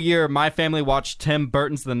single year, my family watched Tim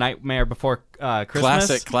Burton's The Nightmare Before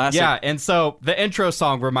Christmas. Classic. Yeah, and so the intro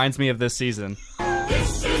song reminds me of this season.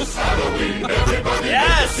 This is Halloween, everybody.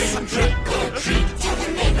 Yes! Trick or treat. Tell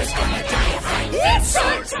the neighbors gonna die of fright.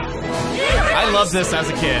 I love this as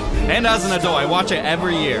a kid and as an adult. I watch it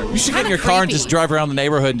every year. You should get in your car and just drive around the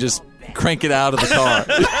neighborhood and just crank it out of the car.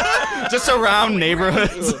 Just around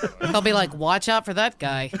neighborhoods. They'll be like, watch out for that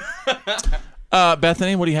guy.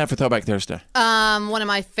 Bethany, what do you have for Throwback Thursday? One of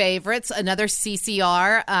my favorites, another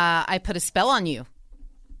CCR, I Put a Spell on You.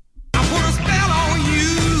 I put a spell on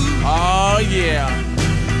you. Oh, yeah.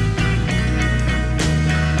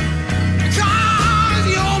 Because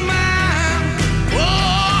you're mine.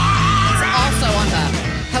 It's also on the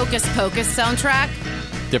Hocus Pocus soundtrack.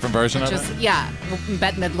 Different version of it?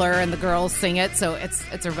 Bette Midler and the girls sing it, so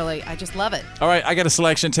it's a really, I just love it. All right, I got a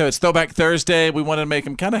selection too. It's Throwback Thursday. We wanted to make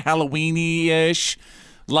them kind of Halloween-y-ish.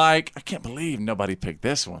 Like, I can't believe nobody picked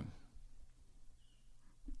this one.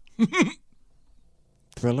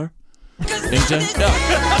 Thriller? Ninja?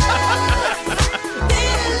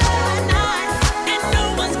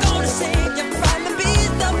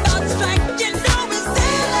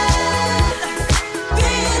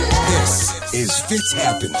 This is Fitz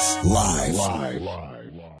Happens Live.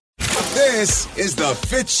 This is the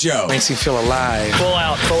Fitz Show. Makes you feel alive. Full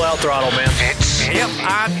out throttle, man.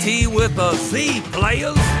 F-I-T with a Z,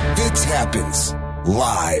 players. Fitz Happens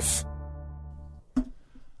Live.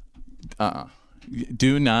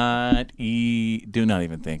 Do not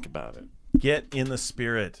even think about it. Get in the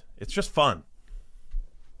spirit. It's just fun.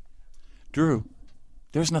 Drew,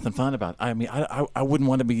 there's nothing fun about it. I mean, I wouldn't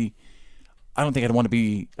want to be. I don't think I'd want to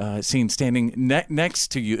be seen standing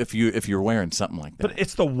next to you if you're wearing something like that. But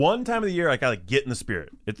it's the one time of the year I gotta get in the spirit.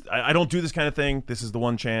 I don't do this kind of thing. This is the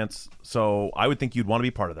one chance. So I would think you'd want to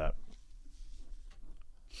be part of that.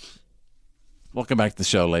 Welcome back to the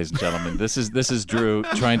show, ladies and gentlemen. This is Drew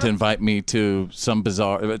trying to invite me to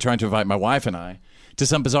trying to invite my wife and I to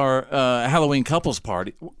some bizarre Halloween couples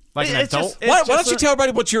party. Like an adult? Why don't you tell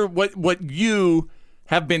everybody what you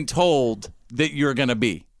have been told that you're going to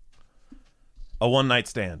be? A one-night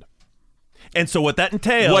stand. And so what that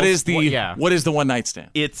entails... What is the one-night stand?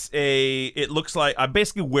 It looks like I'm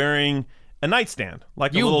basically wearing a nightstand,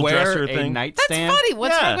 like a little dresser thing. That's funny.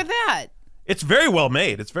 What's wrong with that? It's very well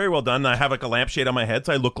made. It's very well done. I have like a lampshade on my head,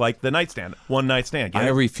 so I look like the nightstand. One night stand. I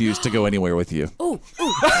refuse to go anywhere with you. Ooh.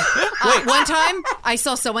 One time, I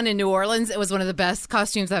saw someone in New Orleans. It was one of the best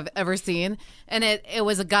costumes I've ever seen. And it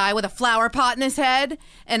was a guy with a flower pot in his head,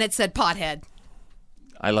 and it said pothead.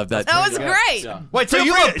 I love that. That was great. Yeah. Wait, so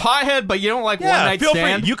you love pothead, but you don't like one night feel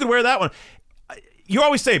stand? Free. You could wear that one. You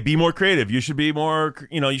always say, be more creative. You should be more,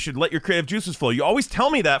 you should let your creative juices flow. You always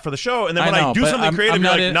tell me that for the show, and then when I do something creative,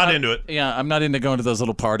 you're like, not into it. Yeah, I'm not into going to those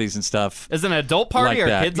little parties and stuff. Is it an adult party like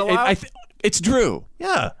or kids allowed? It's Drew.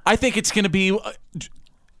 Yeah. I think it's going to be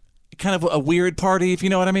kind of a weird party, if you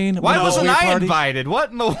know what I mean. Why wasn't I party. Invited?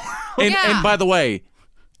 What in the world? And by the way,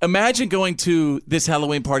 imagine going to this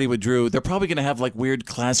Halloween party with Drew. They're probably going to have like weird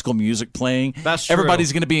classical music playing. That's true.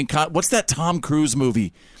 Everybody's going to be in. What's that Tom Cruise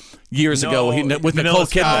movie years ago with Vanilla Nicole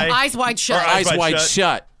Sky. Kidman? Eyes Wide Shut. Eyes Wide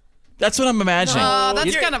Shut. That's what I'm imagining.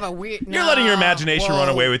 That's kind of a weird. You're letting your imagination run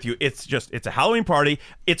away with you. It's a Halloween party.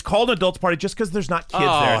 It's called an adults party just because there's not kids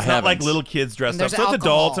there. It's not like little kids dressed up. So it's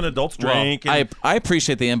adults and adults drink. Well, I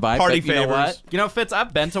appreciate the invite. Party but you favors. know what? You know, Fitz,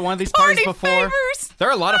 I've been to one of these parties before. They're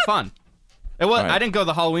a lot of fun. It was. Right. I didn't go to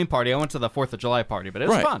the Halloween party. I went to the 4th of July party, but it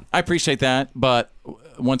was fun. I appreciate that. But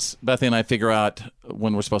once Bethany and I figure out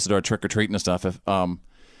when we're supposed to do our trick or treating and stuff,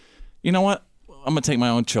 you know what? I'm gonna take my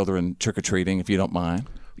own children trick or treating if you don't mind.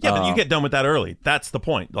 Yeah, but you get done with that early. That's the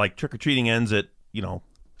point. Like trick or treating ends at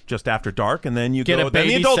just after dark, and then you get go. a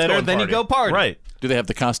babysitter, then you go party. Right? Do they have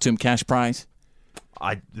the costume cash prize?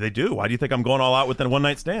 They do. Why do you think I'm going all out with the one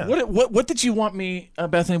night stand? What did you want me,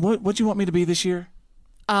 Bethany? What did you want me to be this year?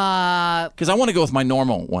 Because I want to go with my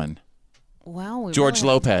normal one. Well, George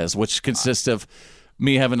Lopez, which consists of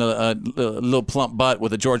me having a little plump butt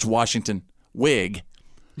with a George Washington wig.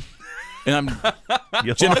 And I'm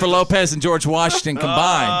Jennifer Lopez and George Washington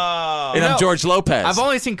combined. And I'm George Lopez. I've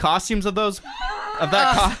only seen costumes of those,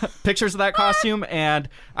 pictures of that costume, and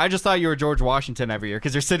I just thought you were George Washington every year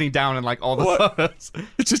because you're sitting down in like all the photos.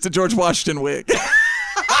 It's just a George Washington wig.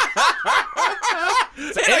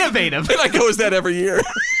 It's innovative. And I go as that every year.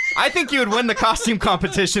 I think you would win the costume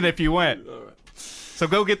competition if you went. So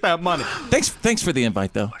go get that money. Thanks for the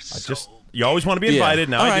invite, though. You always want to be invited.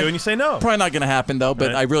 Now I do, and you say no. Probably not going to happen, though,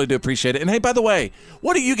 but I really do appreciate it. And hey, by the way,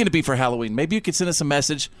 what are you going to be for Halloween? Maybe you could send us a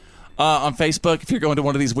message on Facebook if you're going to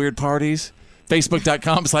one of these weird parties.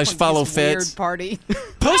 Facebook.com/followFitz. Weird party.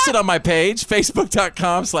 Post it on my page,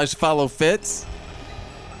 Facebook.com/followFitz.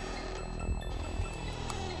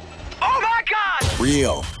 Oh my God!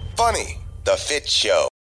 Real. Funny. The Fitz Show.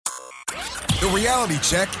 The reality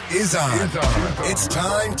check is on. It's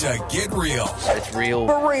time to get real. It's real.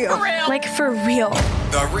 For real. Like for real.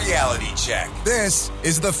 The reality check. This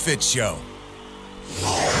is the Fitz Show.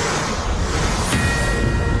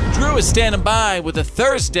 Drew is standing by with a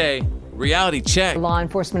Thursday reality check. Law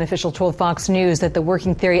enforcement official told Fox News that the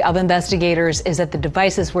working theory of investigators is that the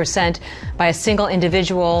devices were sent by a single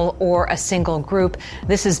individual or a single group.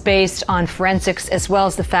 This is based on forensics as well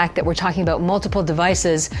as the fact that we're talking about multiple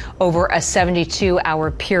devices over a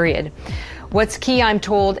 72-hour period. What's key, I'm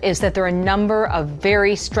told, is that there are a number of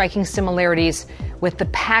very striking similarities with the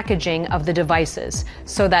packaging of the devices.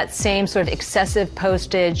 So that same sort of excessive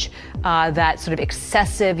postage, that sort of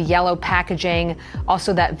excessive yellow packaging,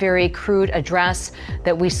 also that very crude address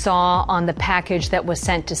that we saw on the package that was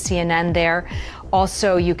sent to CNN there.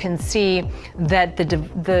 Also, you can see that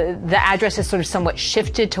the address is sort of somewhat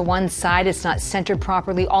shifted to one side. It's not centered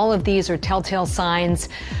properly. All of these are telltale signs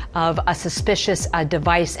of a suspicious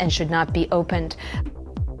device and should not be opened.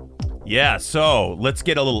 Yeah, so let's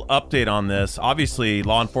get a little update on this. Obviously,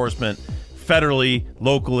 law enforcement, federally,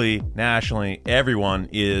 locally, nationally, everyone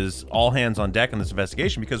is all hands on deck in this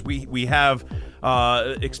investigation because we have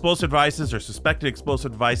explosive devices or suspected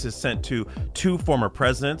explosive devices sent to two former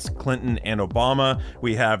presidents, Clinton and Obama.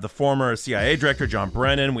 We have the former CIA director, John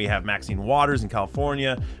Brennan. We have Maxine Waters in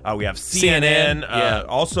California. We have CNN.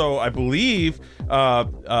 Also, I believe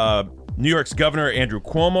New York's Governor Andrew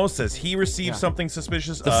Cuomo says he received something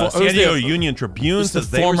suspicious. San Diego Union Tribune says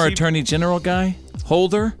the former Attorney General guy,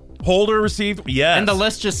 Holder received, yes. And the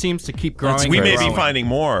list just seems to keep growing. We may be finding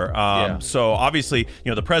more. So obviously,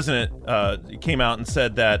 the president came out and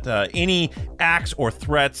said that any acts or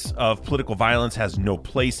threats of political violence has no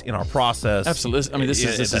place in our process. Absolutely. I mean, this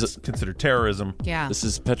is considered terrorism. Yeah. This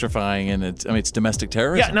is petrifying, and it's domestic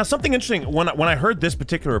terrorism. Yeah. Now, something interesting. When I heard this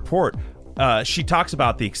particular report, she talks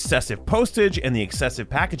about the excessive postage and the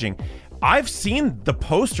excessive packaging. I've seen the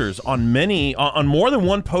posters on more than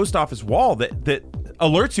one post office wall that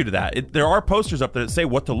alerts you to that. There are posters up there that say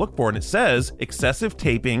what to look for, and it says excessive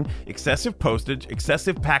taping, excessive postage,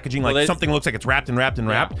 excessive packaging, something looks like it's wrapped and wrapped and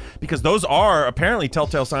wrapped, because those are apparently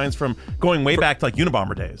telltale signs from going way back to like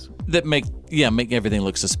Unabomber days. That make everything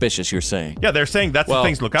look suspicious, you're saying. Yeah, they're saying that's the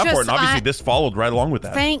things to look out for, and obviously this followed right along with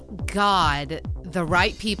that. Thank God the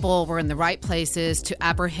right people were in the right places to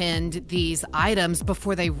apprehend these items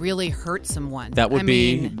before they really hurt someone. That would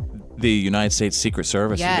be the United States Secret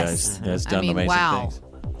Service, yes. You guys, has done amazing things.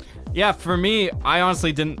 Yeah, for me, I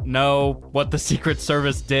honestly didn't know what the Secret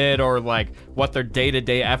Service did or like what their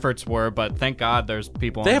day-to-day efforts were, but thank God there's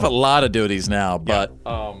people. They have a lot of duties now, but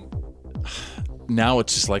now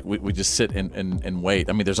it's just like we just sit and wait.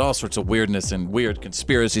 I mean, there's all sorts of weirdness and weird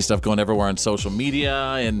conspiracy stuff going everywhere on social media.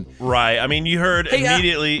 And right. I mean, you heard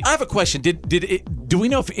immediately. I have a question. Do we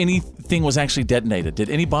know if anything was actually detonated? Did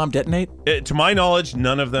any bomb detonate? To my knowledge,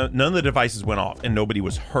 none of the devices went off, and nobody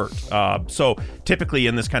was hurt. So typically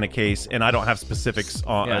in this kind of case, and I don't have specifics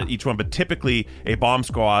on each one, but typically a bomb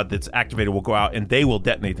squad that's activated will go out and they will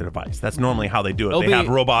detonate the device. That's normally how they do it. They have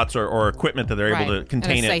robots or equipment that they're able to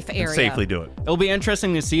contain it and safely do it. It'll be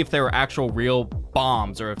interesting to see if they were actual real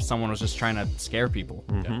bombs or if someone was just trying to scare people.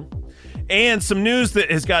 Mm-hmm. And some news that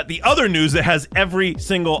has got the other news that has every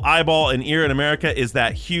single eyeball and ear in America is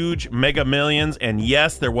that huge Mega Millions. And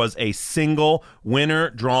yes, there was a single winner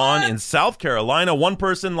drawn in South Carolina. One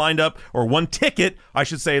person lined up, or one ticket, I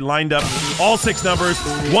should say, lined up all 6 numbers,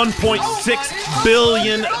 $1.6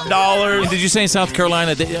 billion. And did you say in South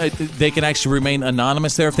Carolina they can actually remain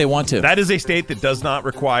anonymous there if they want to? That is a state that does not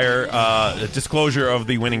require a disclosure of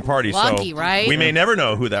the winning party. Lucky, so right? We may never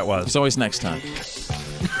know who that was. It's always next time.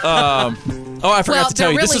 I forgot to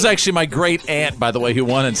tell you, this is actually my great aunt, by the way, who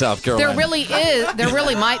won in South Carolina. There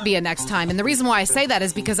really might be a next time. And the reason why I say that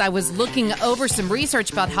is because I was looking over some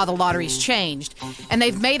research about how the lottery's changed. And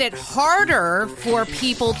they've made it harder for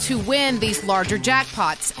people to win these larger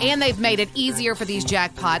jackpots. And they've made it easier for these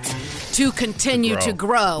jackpots to continue to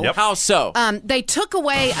grow. Yep. How so? They took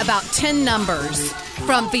away about 10 numbers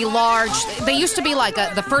from the large. They used to be like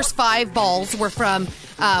the first 5 balls were from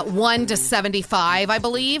 1 to 75, I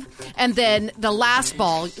believe. And then the last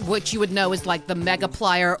ball, which you would know is like the Mega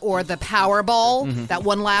Plier or the Powerball, that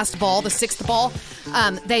one last ball, the 6th ball,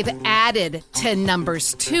 they've added 10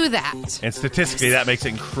 numbers to that. And statistically, that makes it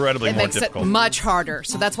incredibly more difficult. It makes it much harder.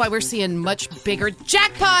 So that's why we're seeing much bigger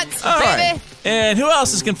jackpots, all baby. Right. And who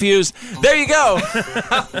else is confused? There you go.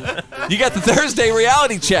 You got the Thursday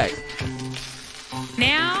reality check.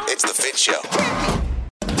 Now it's the Fitz Show.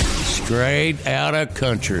 Straight out of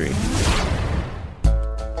country.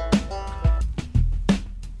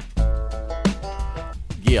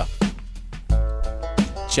 Yeah.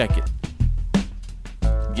 Check it.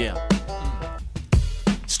 Yeah.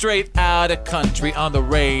 Straight out of country on the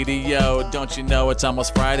radio. Don't you know it's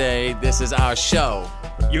almost Friday? This is our show.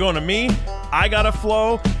 You're going to me? I got a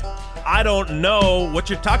flow. I don't know what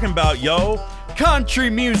you're talking about, yo. Country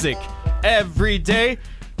music every day.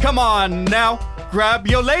 Come on now, grab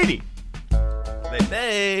your lady.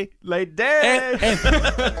 Lady.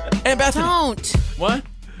 And Bethany. Don't. What?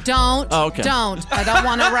 Don't. Oh, okay. Don't. I don't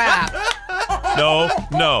want to rap. No.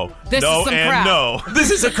 This no is some and crap. no.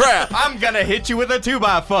 This is a crap. I'm going to hit you with a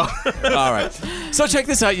 2x4. All right. So check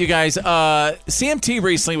this out, you guys. CMT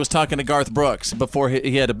recently was talking to Garth Brooks before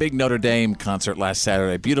he had a big Notre Dame concert last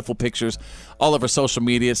Saturday. Beautiful pictures all over social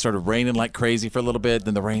media. It started raining like crazy for a little bit.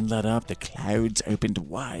 Then the rain let up. The clouds opened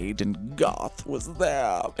wide, and Garth was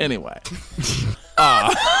there. Anyway.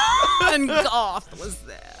 And Garth was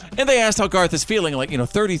there. And they asked how Garth is feeling,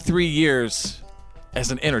 33 years as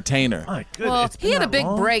an entertainer. My goodness. Well, he had a big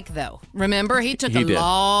break, though. Remember? He took a did.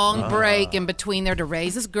 long break in between there to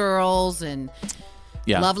raise his girls and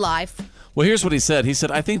love life. Well, here's what he said. He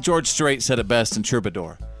said, I think George Strait said it best in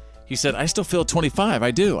Troubadour. He said, I still feel 25.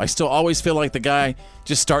 I do. I still always feel like the guy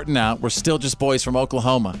just starting out. We're still just boys from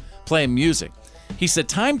Oklahoma playing music. He said,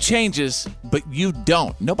 time changes, but you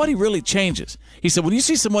don't. Nobody really changes. He said, when you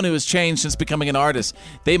see someone who has changed since becoming an artist,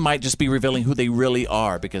 they might just be revealing who they really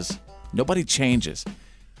are because nobody changes.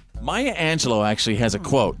 Maya Angelou actually has a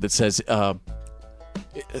quote that says,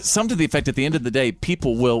 something to the effect, at the end of the day,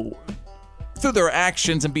 people will, through their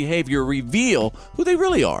actions and behavior, reveal who they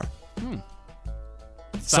really are.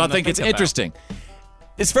 So I think it's interesting.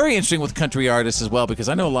 It's very interesting with country artists as well because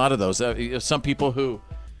I know a lot of those. Some people who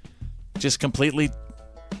just completely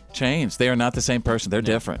change. They are not the same person. They're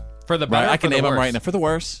different. For the better, I can for the name them worse? right now. For the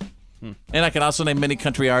worse. And I can also name many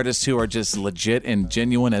country artists who are just legit and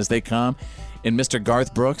genuine as they come. And Mr.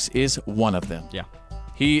 Garth Brooks is one of them. Yeah.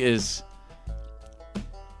 He is.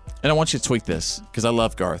 And I want you to tweet this because I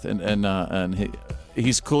love Garth. And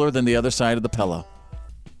he's cooler than the other side of the pillow.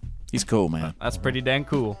 He's cool, man. That's pretty dang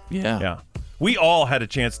cool. Yeah. We all had a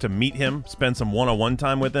chance to meet him, spend some one-on-one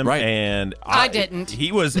time with him, right? And I didn't.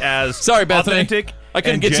 He was as sorry, Bethany. authentic I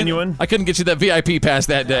couldn't and get genuine. I couldn't get you that VIP pass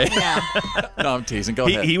that day. Yeah. No, I'm teasing. Go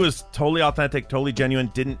ahead. He was totally authentic, totally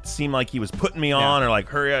genuine. Didn't seem like he was putting me on or like,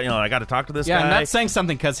 hurry, I got to talk to this guy. Yeah, and that's saying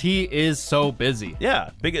something because he is so busy.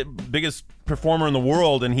 Yeah, biggest performer in the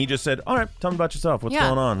world, and he just said, all right, tell me about yourself. What's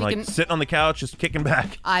going on? Like sitting on the couch, just kicking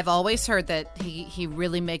back. I've always heard that he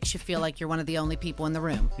really makes you feel like you're one of the only people in the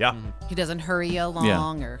room. Yeah. He doesn't hurry you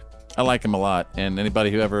along or... I like him a lot, and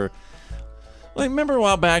anybody who ever Like, remember a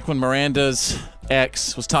while back when Miranda's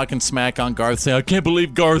ex was talking smack on Garth, saying, I can't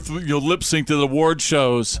believe Garth lip sync to the award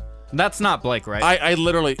shows. That's not Blake, right? I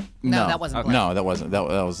literally... No, that wasn't Blake. No, that wasn't. That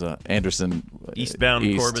was Anderson. Eastbound,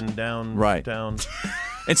 East. Corbin down. Right. Down.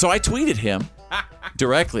 And so I tweeted him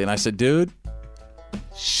directly, and I said, dude,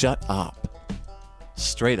 shut up.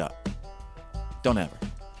 Straight up. Don't ever.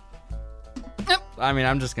 I mean,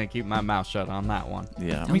 I'm just going to keep my mouth shut on that one.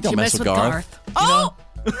 Yeah. Don't mess with Garth. Oh!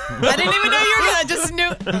 I didn't even know you were going to. Just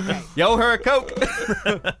knew. Okay. Yo, her a Coke.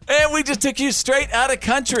 And we just took you straight out of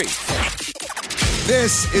country.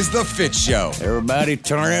 This is The Fitz Show. Everybody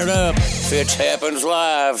turn it up. Fitz happens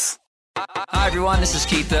live. Hi, everyone. This is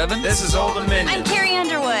Keith Urban. This is Old Dominion. I'm Carrie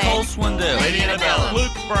Underwood. Cole Swindell. Lady Annabella.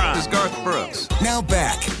 Luke Bryan. This is Garth Brooks. Now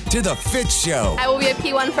back to The Fitz Show. I will be a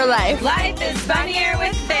P1 for life. Life is funnier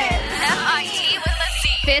with Fitz. F-I-T with a C.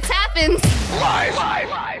 Fitz happens. Live.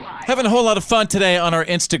 Having a whole lot of fun today on our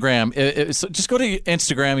Instagram. So just go to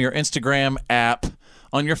Instagram, your Instagram app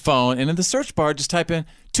on your phone, and in the search bar, just type in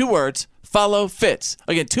 2 words, follow Fitz.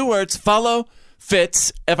 Again, 2 words, follow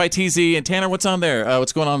Fitz, F-I-T-Z. And Tanner, what's on there?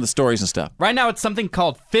 What's going on in the stories and stuff? Right now, it's something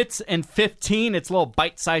called Fitz and 15. It's little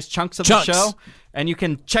bite-sized chunks of the show. And you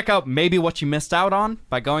can check out maybe what you missed out on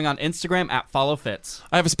by going on Instagram at Follow Fitz.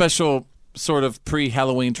 I have a special sort of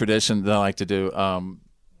pre-Halloween tradition that I like to do. I'm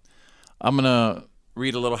going to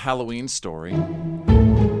read a little Halloween story.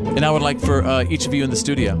 And I would like for each of you in the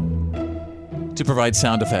studio to provide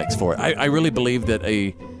sound effects for it. I really believe that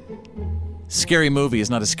a scary movie is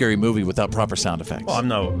not a scary movie without proper sound effects. Well,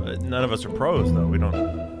 none of us are pros, though. We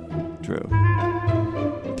don't. True.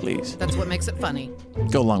 Please. That's what makes it funny.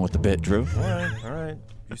 Go along with the bit, Drew. All right.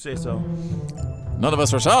 You say so. None of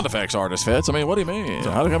us are sound effects artists, Fitz. I mean, what do you mean?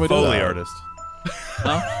 How can we do that? Foley artist.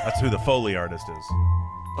 Huh? That's who the Foley artist is.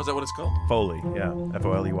 Oh, is that what it's called? Foley, yeah.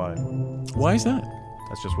 F-O-L-E-Y. Why is that?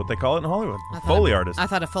 That's just what they call it in Hollywood. Foley artist. I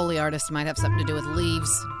thought a Foley artist might have something to do with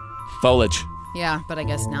leaves. Foliage. Yeah, but I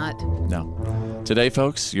guess not. No. Today,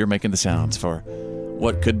 folks, you're making the sounds for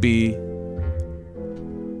what could be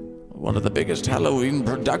one of the biggest Halloween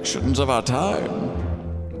productions of our time.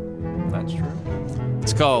 That's true.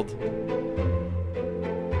 It's called...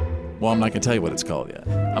 Well, I'm not going to tell you what it's called yet.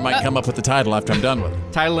 I might come up with the title after I'm done with it.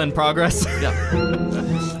 Title in progress.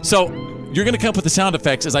 Yeah. So you're going to come up with the sound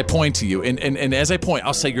effects as I point to you. And as I point,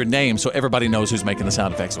 I'll say your name so everybody knows who's making the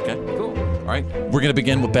sound effects, okay? Cool. All right? We're going to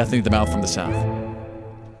begin with Bethany the Mouth from the South.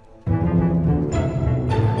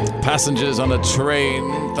 Passengers on a train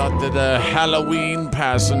thought that a Halloween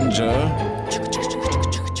passenger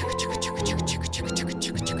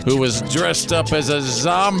who was dressed up as a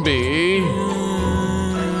zombie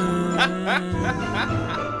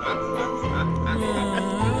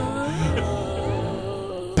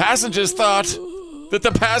passengers thought that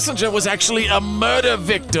the passenger was actually a murder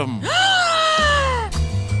victim.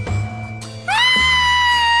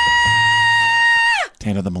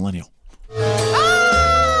 Tanner the Millennial.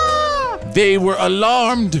 They were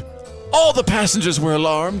alarmed. All the passengers were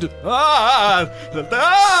alarmed. I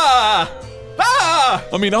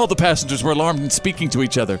mean, all the passengers were alarmed and speaking to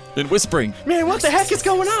each other and whispering. Man, what the heck is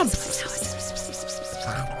going on?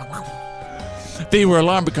 They were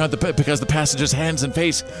alarmed because the passengers' hands and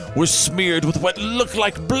face were smeared with what looked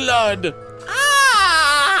like blood.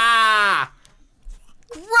 Ah!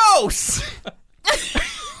 Gross!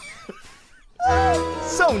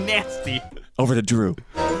 So nasty. Over to Drew.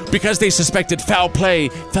 Because they suspected foul play,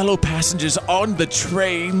 fellow passengers on the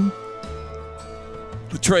train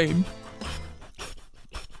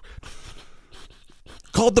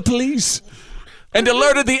called the police and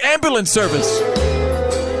alerted the ambulance service.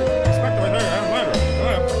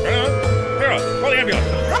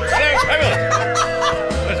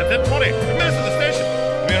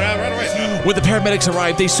 When the paramedics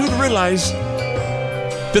arrived, they soon realized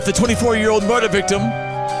that the 24-year-old murder victim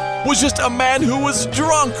was just a man who was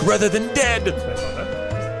drunk rather than dead.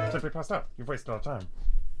 Simply passed out. You've wasted our time.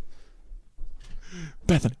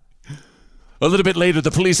 Bethany. A little bit later, the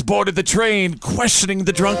police boarded the train, questioning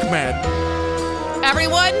the drunk man.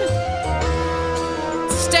 Everyone,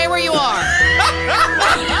 stay where you are.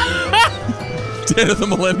 Tanner the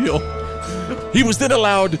Millennial. He was then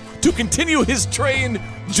allowed to continue his train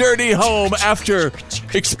journey home after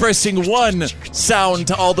expressing one sound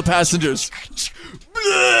to all the passengers.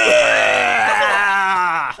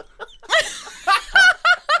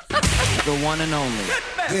 The one and only.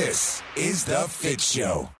 This is The Fitz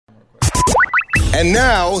Show. And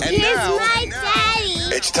now, Here's my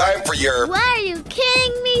daddy. it's time for your... Why are you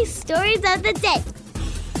kidding me? Stories of the day.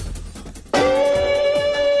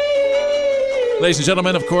 Ladies and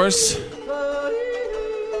gentlemen, of course,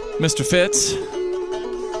 Mr. Fitz.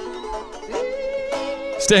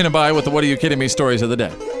 Standing by with the What Are You Kidding Me stories of the day.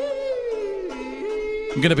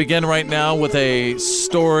 I'm going to begin right now with a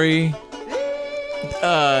story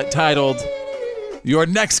titled, Your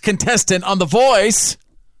Next Contestant on The Voice,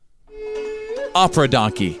 Opera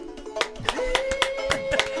Donkey.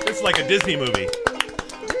 It's like a Disney movie.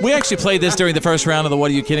 We actually played this during the first round of the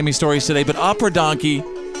What Are You Kidding Me stories today, but Opera Donkey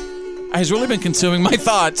has really been consuming my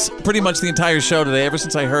thoughts pretty much the entire show today, ever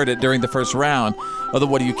since I heard it during the first round of the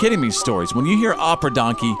What Are You Kidding Me stories. When you hear Opera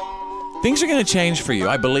Donkey, things are going to change for you,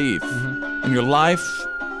 I believe. In your life,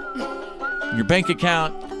 your bank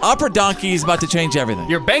account. Opera Donkey is about to change everything.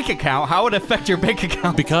 Your bank account? How would it affect your bank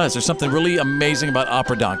account? Because there's something really amazing about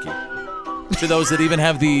Opera Donkey. To those that even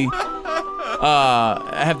have the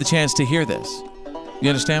chance to hear this. You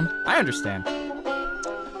understand? I understand.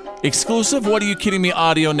 Exclusive What Are You Kidding Me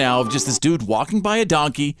audio now of just this dude walking by a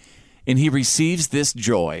donkey, and he receives this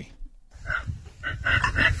joy.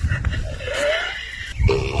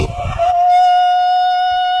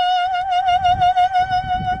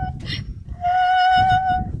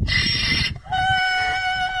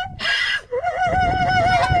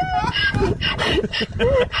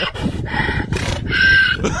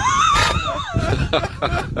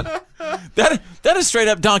 That is straight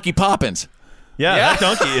up Donkey Poppins. Yeah, that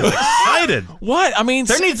donkey is excited. What? I mean,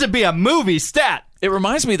 there needs to be a movie stat. It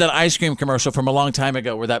reminds me of that ice cream commercial from a long time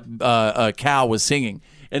ago where that cow was singing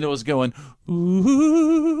and it was going,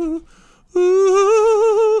 ooh,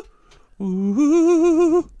 ooh,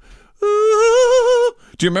 ooh, ooh.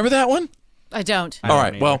 Do you remember that one? I don't. All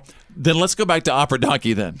right. Well, then let's go back to Opera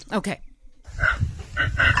Donkey then. Okay.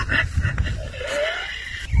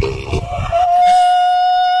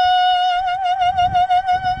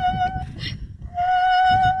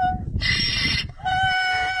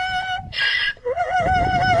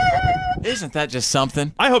 Isn't that just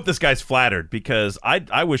something? I hope this guy's flattered because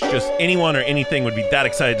I wish just anyone or anything would be that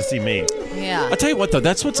excited to see me. Yeah. I'll tell you what, though.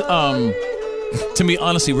 That's what's, to me,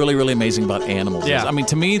 honestly, really, really amazing about animals. Yeah. I mean,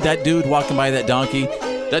 to me, that dude walking by that donkey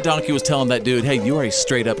was telling that dude, hey, you are a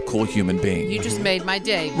straight up cool human being. You just made my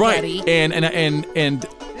day, right. buddy. And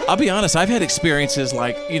I'll be honest, I've had experiences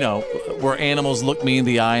like, where animals look me in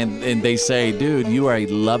the eye and they say, dude, you are a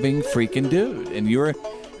loving freaking dude. And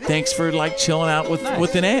thanks for like chilling out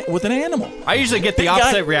with an animal. I usually get the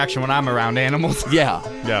opposite reaction when I'm around animals. Yeah.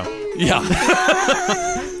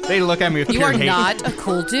 They look at me with you pure are hate. not a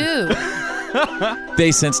cool dude.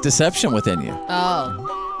 They sense deception within you.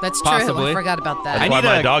 Oh, that's true. Possibly. I forgot about that. That's why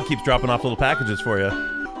my dog keeps dropping off little packages for you.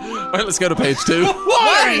 All right, let's go to page 2.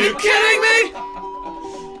 What are you kidding me?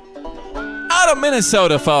 Out of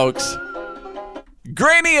Minnesota, folks.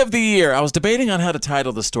 Granny of the Year. I was debating on how to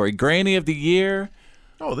title the story. Granny of the Year.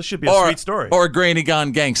 Oh, this should be a sweet story. Or Granny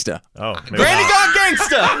Gone Gangsta. Oh, Granny Gone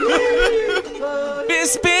Gangsta! Been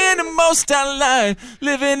spending most our life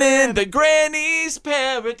living in the granny's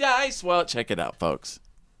paradise. Well, check it out, folks.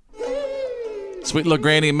 Sweet little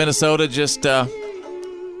granny in Minnesota just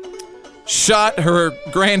shot her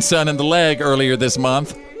grandson in the leg earlier this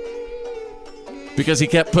month because he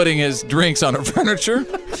kept putting his drinks on her furniture.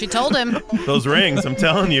 She told him. Those rings, I'm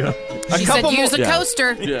telling you. She said use a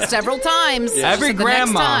coaster several times. Yeah. Every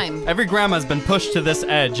grandma's been pushed to this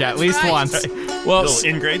edge at least once. Well, little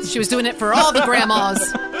ingrates. She was doing it for all the grandmas.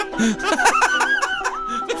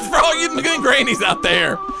 For all you grannies out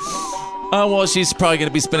there. Oh, well, she's probably going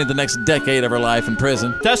to be spending the next decade of her life in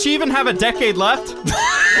prison. Does she even have a decade left?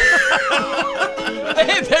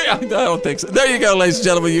 I don't think so. There you go, ladies and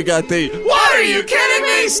gentlemen. You got the What are you kidding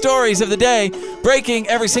me? Stories of the day, breaking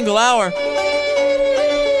every single hour.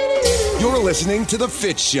 You're listening to The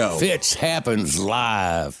Fitz Show. Fitz happens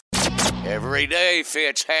live. Every day,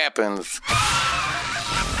 Fitz happens.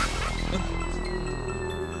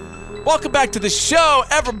 Welcome back to the show,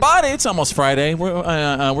 everybody. It's almost Friday.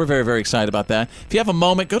 We're very, very excited about that. If you have a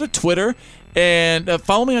moment, go to Twitter and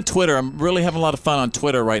follow me on Twitter. I'm really having a lot of fun on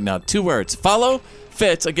Twitter right now. 2 words. Follow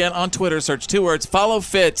Fitz. Again, on Twitter, search 2 words. Follow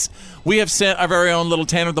Fitz. We have sent our very own little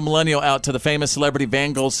Tanner the Millennial out to the famous celebrity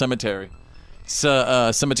Van Gogh Cemetery. It's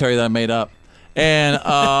a cemetery that I made up. And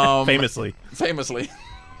Famously.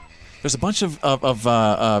 There's a bunch of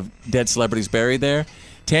dead celebrities buried there.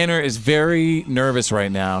 Tanner is very nervous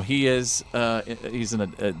right now. He's in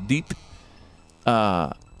a deep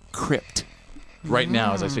crypt right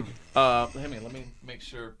now as I speak. Let me make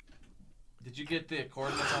sure. Did you get the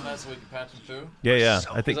coordinates on that so we can patch him through? Yeah.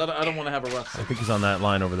 I think I don't want to have a rough. I think he's on that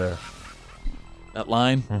line over there. That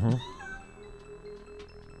line? Mm-hmm.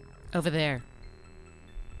 Over there.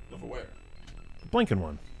 Over where? The blinking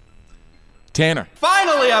one. Tanner.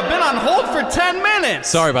 Finally, I've been on hold for 10 minutes.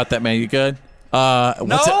 Sorry about that, man. You good?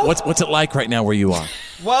 What's it like right now where you are?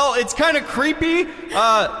 Well, it's kind of creepy.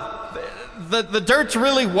 The dirt's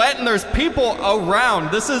really wet and there's people around.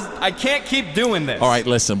 I can't keep doing this. All right,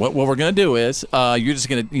 listen. What we're going to do is you're just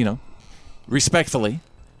going to, respectfully.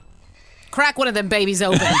 Crack one of them babies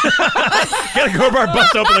open. Get a crowbar,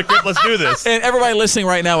 bust open the crypt. Let's do this. And everybody listening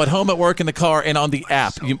right now at home, at work, in the car, and on the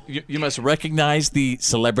app, you must recognize the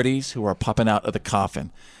celebrities who are popping out of the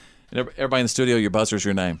coffin. And everybody in the studio, your buzzer's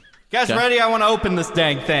your name. Guys, okay? Ready? I want to open this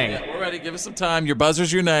dang thing. Yeah, we're ready. Give us some time. Your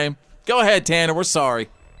buzzer's your name. Go ahead, Tanner. We're sorry.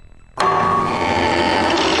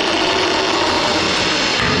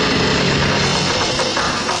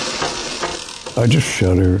 I just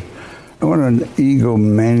shuddered. What an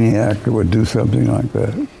egomaniac that would do something like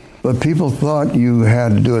that. But people thought you had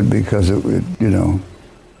to do it because it would,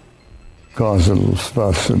 cause a little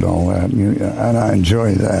fuss and all that. And I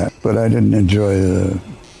enjoy that. But I didn't enjoy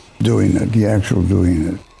doing it, the actual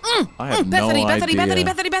doing it. I have no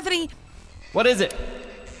idea. Bethany. What is it?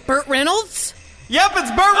 Burt Reynolds? Yep,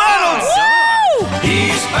 it's Burt Reynolds! Woo!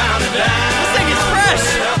 He's bound and down. This thing is fresh!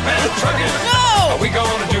 No! Are we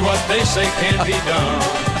going to do what they say can be done?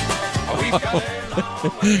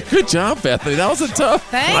 Good job, Bethany. That was a tough.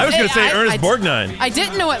 Thanks. I was going to say Ernest Borgnine. I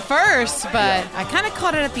didn't know at first, but I kind of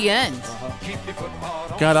caught it at the end.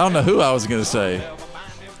 God, I don't know who I was going to say.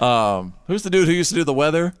 Who's the dude who used to do the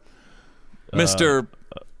weather? Mr.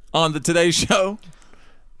 On the Today Show?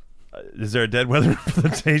 Is there a dead weather for the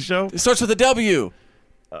Today Show? It starts with a W.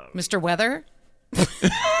 Mr. Weather?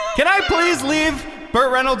 Can I please leave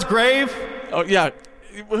Burt Reynolds' grave? Oh, yeah.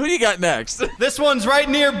 Who do you got next? This one's right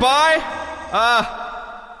nearby.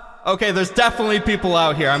 Okay, there's definitely people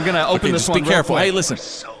out here. I'm going to open this one. Be careful. Real quick. Hey, listen.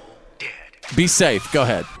 Be safe. Go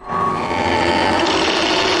ahead.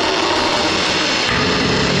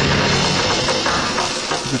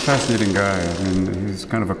 He's a fascinating guy. I mean, he's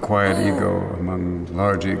kind of a quiet ego among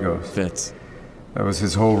large egos. Fitz. That was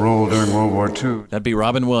his whole role during World War II. That'd be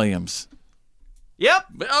Robin Williams. Yep.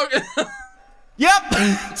 Yep.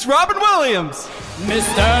 It's Robin Williams.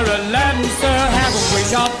 Mr. Aladdin, sir, haven't we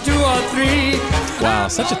got 2 or 3? Wow,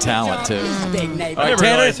 such a talent, too. I never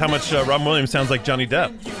realized how much Robin Williams sounds like Johnny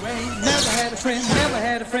Depp. Never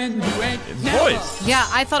had a friend, you ain't His voice. Yeah,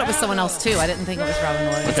 I thought it was someone else, too. I didn't think it was Robin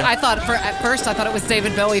Williams. Okay. At first, I thought it was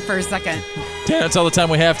David Bowie for a second. Tanner, that's all the time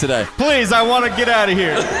we have today. Please, I want to get out of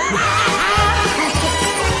here.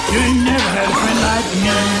 You never had a friend like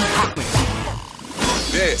me.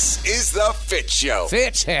 This is the Fitz Show.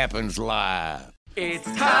 Fitz happens live. It's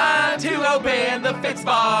time to open the Fitz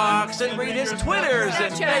box and read his Twitters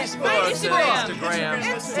and Facebooks and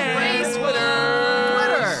Instagrams and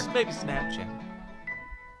Twitter. Maybe Snapchat.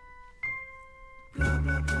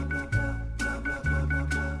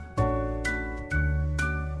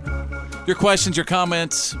 Your questions, your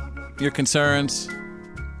comments, your concerns,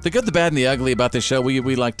 the good, the bad, and the ugly about this show, we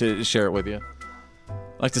like to share it with you.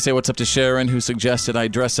 I'd like to say what's up to Sharon, who suggested I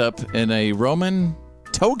dress up in a Roman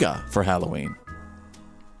toga for Halloween.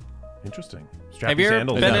 Interesting. Have you ever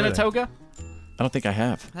been in a toga? I don't think I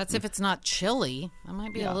have. That's if it's not chilly. That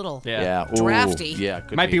might be a little Ooh, drafty. Yeah,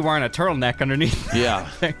 could might be wearing a turtleneck underneath. Yeah.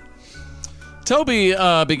 Toby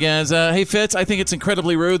begins, hey, Fitz, I think it's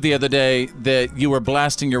incredibly rude the other day that you were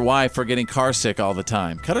blasting your wife for getting car sick all the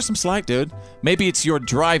time. Cut her some slack, dude. Maybe it's your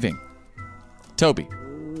driving. Toby.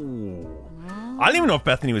 I don't even know if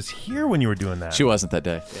Bethany was here when you were doing that. She wasn't that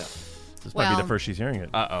day. Yeah. This might be the first she's hearing it.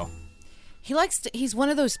 Uh-oh. He's one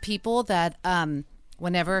of those people that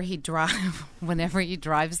whenever he drives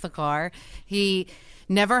the car, he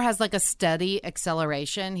never has like a steady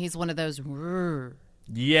acceleration. He's one of those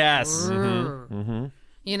Yes. Mm-hmm.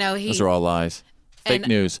 You know, those are all lies. Fake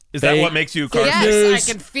news. Is that what makes you car Yes, news?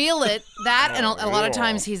 I can feel it. That and a lot of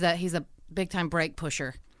times he's a big time brake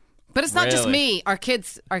pusher. But it's not just me. Our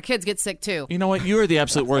kids get sick too. You know what? You are the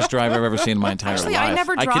absolute worst driver I've ever seen in my entire life. I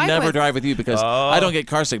never drive. I can never drive with you because I don't get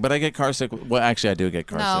car sick, but I get car sick. Well, actually, I do get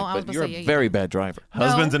car sick. But you're a very bad driver.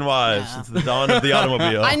 Husbands and wives. It's the dawn of the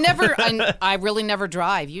automobile. I really never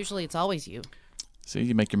drive. Usually, it's always you. See,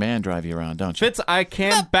 you make your man drive you around, don't you? Fitz, I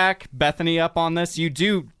can back Bethany up on this. You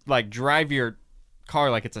do drive your car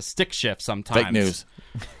like it's a stick shift sometimes. Fake news.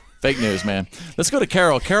 Fake news, man. Let's go to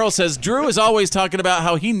Carol. Carol says, Drew is always talking about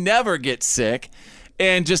how he never gets sick.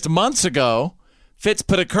 And just months ago, Fitz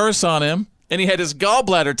put a curse on him, and he had his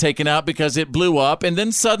gallbladder taken out because it blew up. And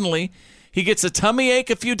then suddenly, he gets a tummy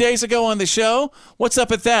ache a few days ago on the show. What's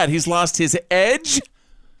up with that? He's lost his edge?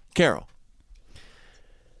 Carol.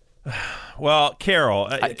 Well, Carol.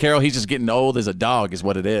 Carol, he's just getting old as a dog is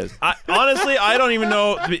what it is. Honestly, I don't even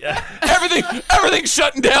know. Everything's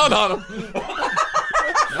shutting down on him.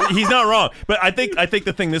 He's not wrong. But I think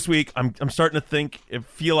the thing this week, I'm starting to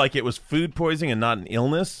feel like it was food poisoning and not an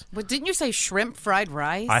illness. But didn't you say shrimp fried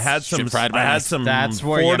rice? I had some fried rice. I had some That's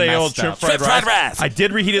where you 4-day-old messed shrimp up. fried rice. I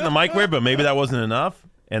did reheat it in the microwave, but maybe that wasn't enough.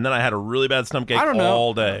 And then I had a really bad stomachache I don't know.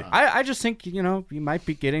 all day. I just think, you might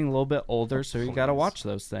be getting a little bit older, so you got to watch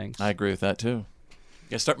those things. I agree with that, too. You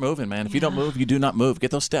got to start moving, man. If you don't move, you do not move.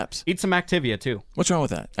 Get those steps. Eat some Activia, too. What's wrong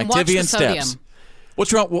with that? And watch Activia the and sodium. steps.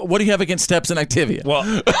 What's wrong? What do you have against steps and Activia? Well,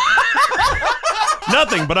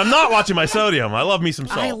 nothing, but I'm not watching my sodium. I love me some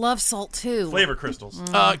salt. I love salt, too. Flavor crystals.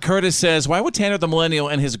 Curtis says, why would Tanner the Millennial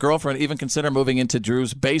and his girlfriend even consider moving into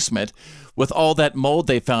Drew's basement with all that mold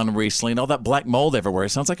they found recently and all that black mold everywhere? It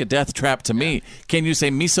sounds like a death trap to me. Can you say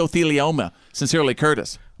mesothelioma? Sincerely,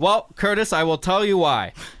 Curtis. Well, Curtis, I will tell you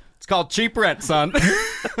why. It's called cheap rent, son.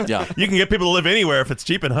 Yeah. You can get people to live anywhere if it's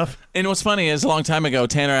cheap enough. And what's funny is a long time ago,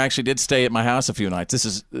 Tanner actually did stay at my house a few nights. This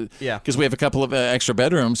is because we have a couple of extra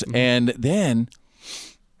bedrooms. Mm-hmm. And then,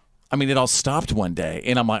 it all stopped one day.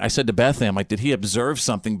 And I said to Bethany, I'm like, did he observe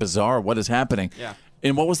something bizarre? What is happening? Yeah.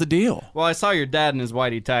 And what was the deal? Well, I saw your dad in his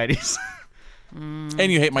whitey tighties.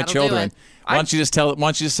 And you hate my children. Why don't you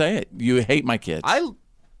just say it? You hate my kids. I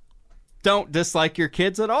don't dislike your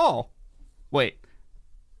kids at all. Wait.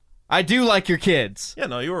 I do like your kids. Yeah,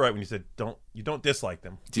 no, you were right when you said you don't dislike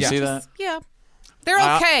them. Do you see that? Yeah.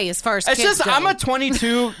 They're okay as far as it's kids just go. I'm a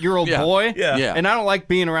 22-year-old boy, Yeah. and I don't like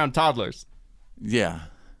being around toddlers. Yeah.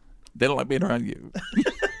 They don't like being around you.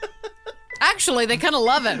 Actually, they kind of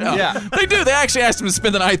love it. No, Yeah. They do. They actually asked him to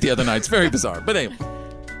spend the night the other night. It's very bizarre. But anyway.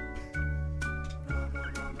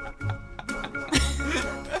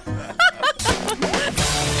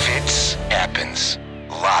 Fitz happens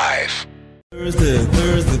live.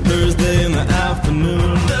 Thursday in the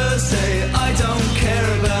afternoon. Thursday, I don't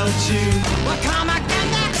care about you. Well, come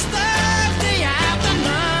again next Thursday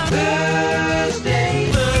afternoon.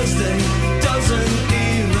 Thursday doesn't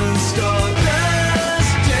even start.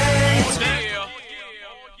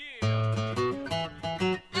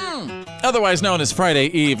 Thursday. Otherwise known as Friday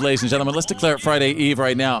Eve, ladies and gentlemen. Let's declare it Friday Eve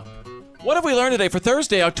right now. What have we learned today for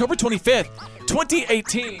Thursday, October 25th,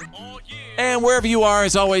 2018? And wherever you are,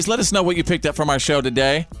 as always, let us know what you picked up from our show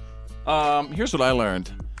today. Here's what I learned.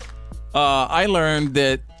 I learned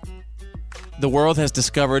that the world has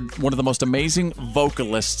discovered one of the most amazing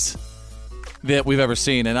vocalists that we've ever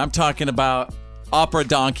seen. And I'm talking about Opera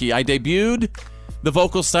Donkey. I debuted the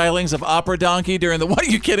vocal stylings of Opera Donkey during the What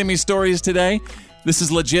Are You Kidding Me stories today. This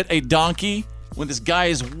is legit a donkey. When this guy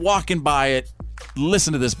is walking by it,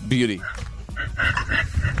 listen to this beauty.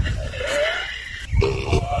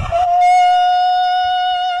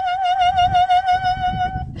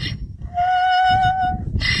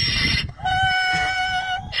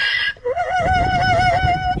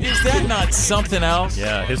 Is that not something else?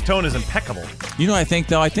 Yeah, his tone is impeccable. You know what I think,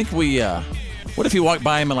 though? I think we, what if you walk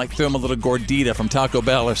by him and, threw him a little gordita from Taco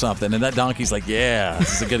Bell or something, and that donkey's like, yeah,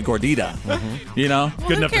 this is a good gordita. Mm-hmm. You know? Well,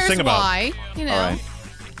 good enough to sing about. Why? You know, all right.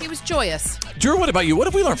 He was joyous. Drew, what about you? What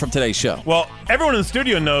have we learned from today's show? Well, everyone in the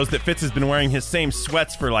studio knows that Fitz has been wearing his same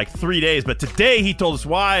sweats for 3 days, but today he told us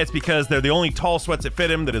why. It's because they're the only tall sweats that fit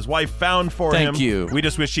him that his wife found for him. Thank you. We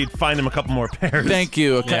just wish she'd find him a couple more pairs. Thank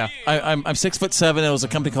you. Yeah. I'm 6'7". It was a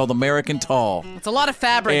company called American Tall. It's a lot of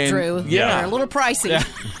fabric, And- Drew. yeah. They're a little pricey. Yeah.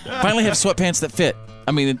 Finally have sweatpants that fit.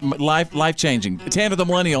 Life-changing. Tanner the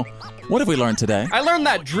Millennial, what have we learned today? I learned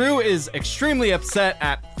that Drew is extremely upset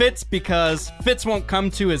at Fitz because Fitz won't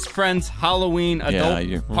come to his friend's Halloween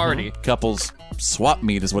adult party. Couples swap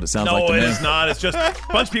meet is what it sounds No, like to me. it is not. It's just a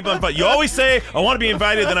bunch of people invite. You always say, I want to be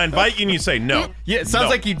invited, then I invite you, and you say no. Yeah, it sounds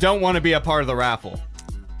like you don't want to be a part of the raffle.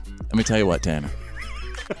 Let me tell you what, Tanner.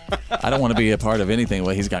 I don't want to be a part of anything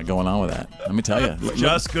what he's got going on with that. Let me tell you.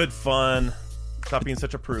 Just good fun. Stop being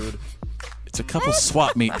such a prude. It's a couple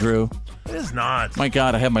swap meet, Drew. It is not. My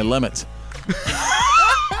God, I have my limits.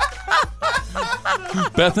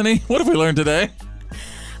 Bethany, what have we learned today?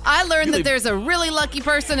 I learned that there's a really lucky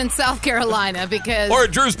person in South Carolina because... Or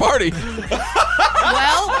at Drew's party.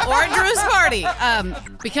 Well, or at Drew's party.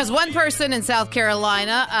 Because one person in South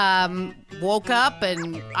Carolina woke up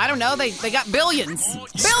and, I don't know, they got billions.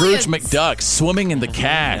 Scrooge McDuck swimming in the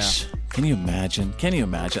cash. Yeah. Can you imagine?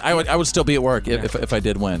 I would still be at work if I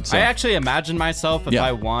did win. So. I actually imagined myself if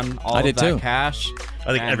I won all of that too. cash.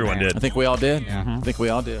 I think everyone did. I think we all did. Yeah. I think we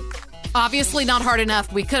all did. Obviously not hard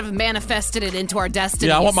enough. We could have manifested it into our destiny.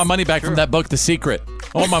 Yeah, I want my money back from that book, The Secret.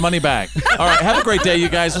 I want my money back. All right, have a great day, you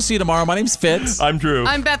guys. We'll see you tomorrow. My name's Fitz. I'm Drew.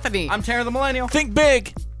 I'm Bethany. I'm Tanner the Millennial. Think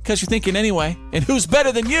big, because you're thinking anyway. And who's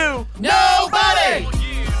better than you? Nobody!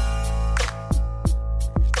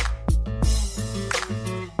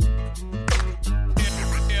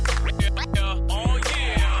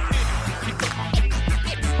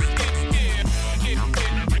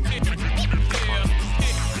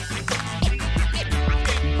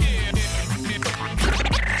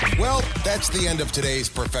 That's the end of today's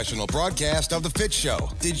professional broadcast of The Fitz Show.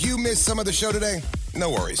 Did you miss some of the show today? No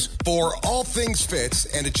worries. For all things Fitz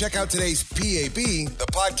and to check out today's PAB, the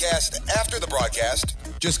podcast after the broadcast,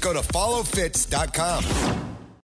 just go to followfitz.com.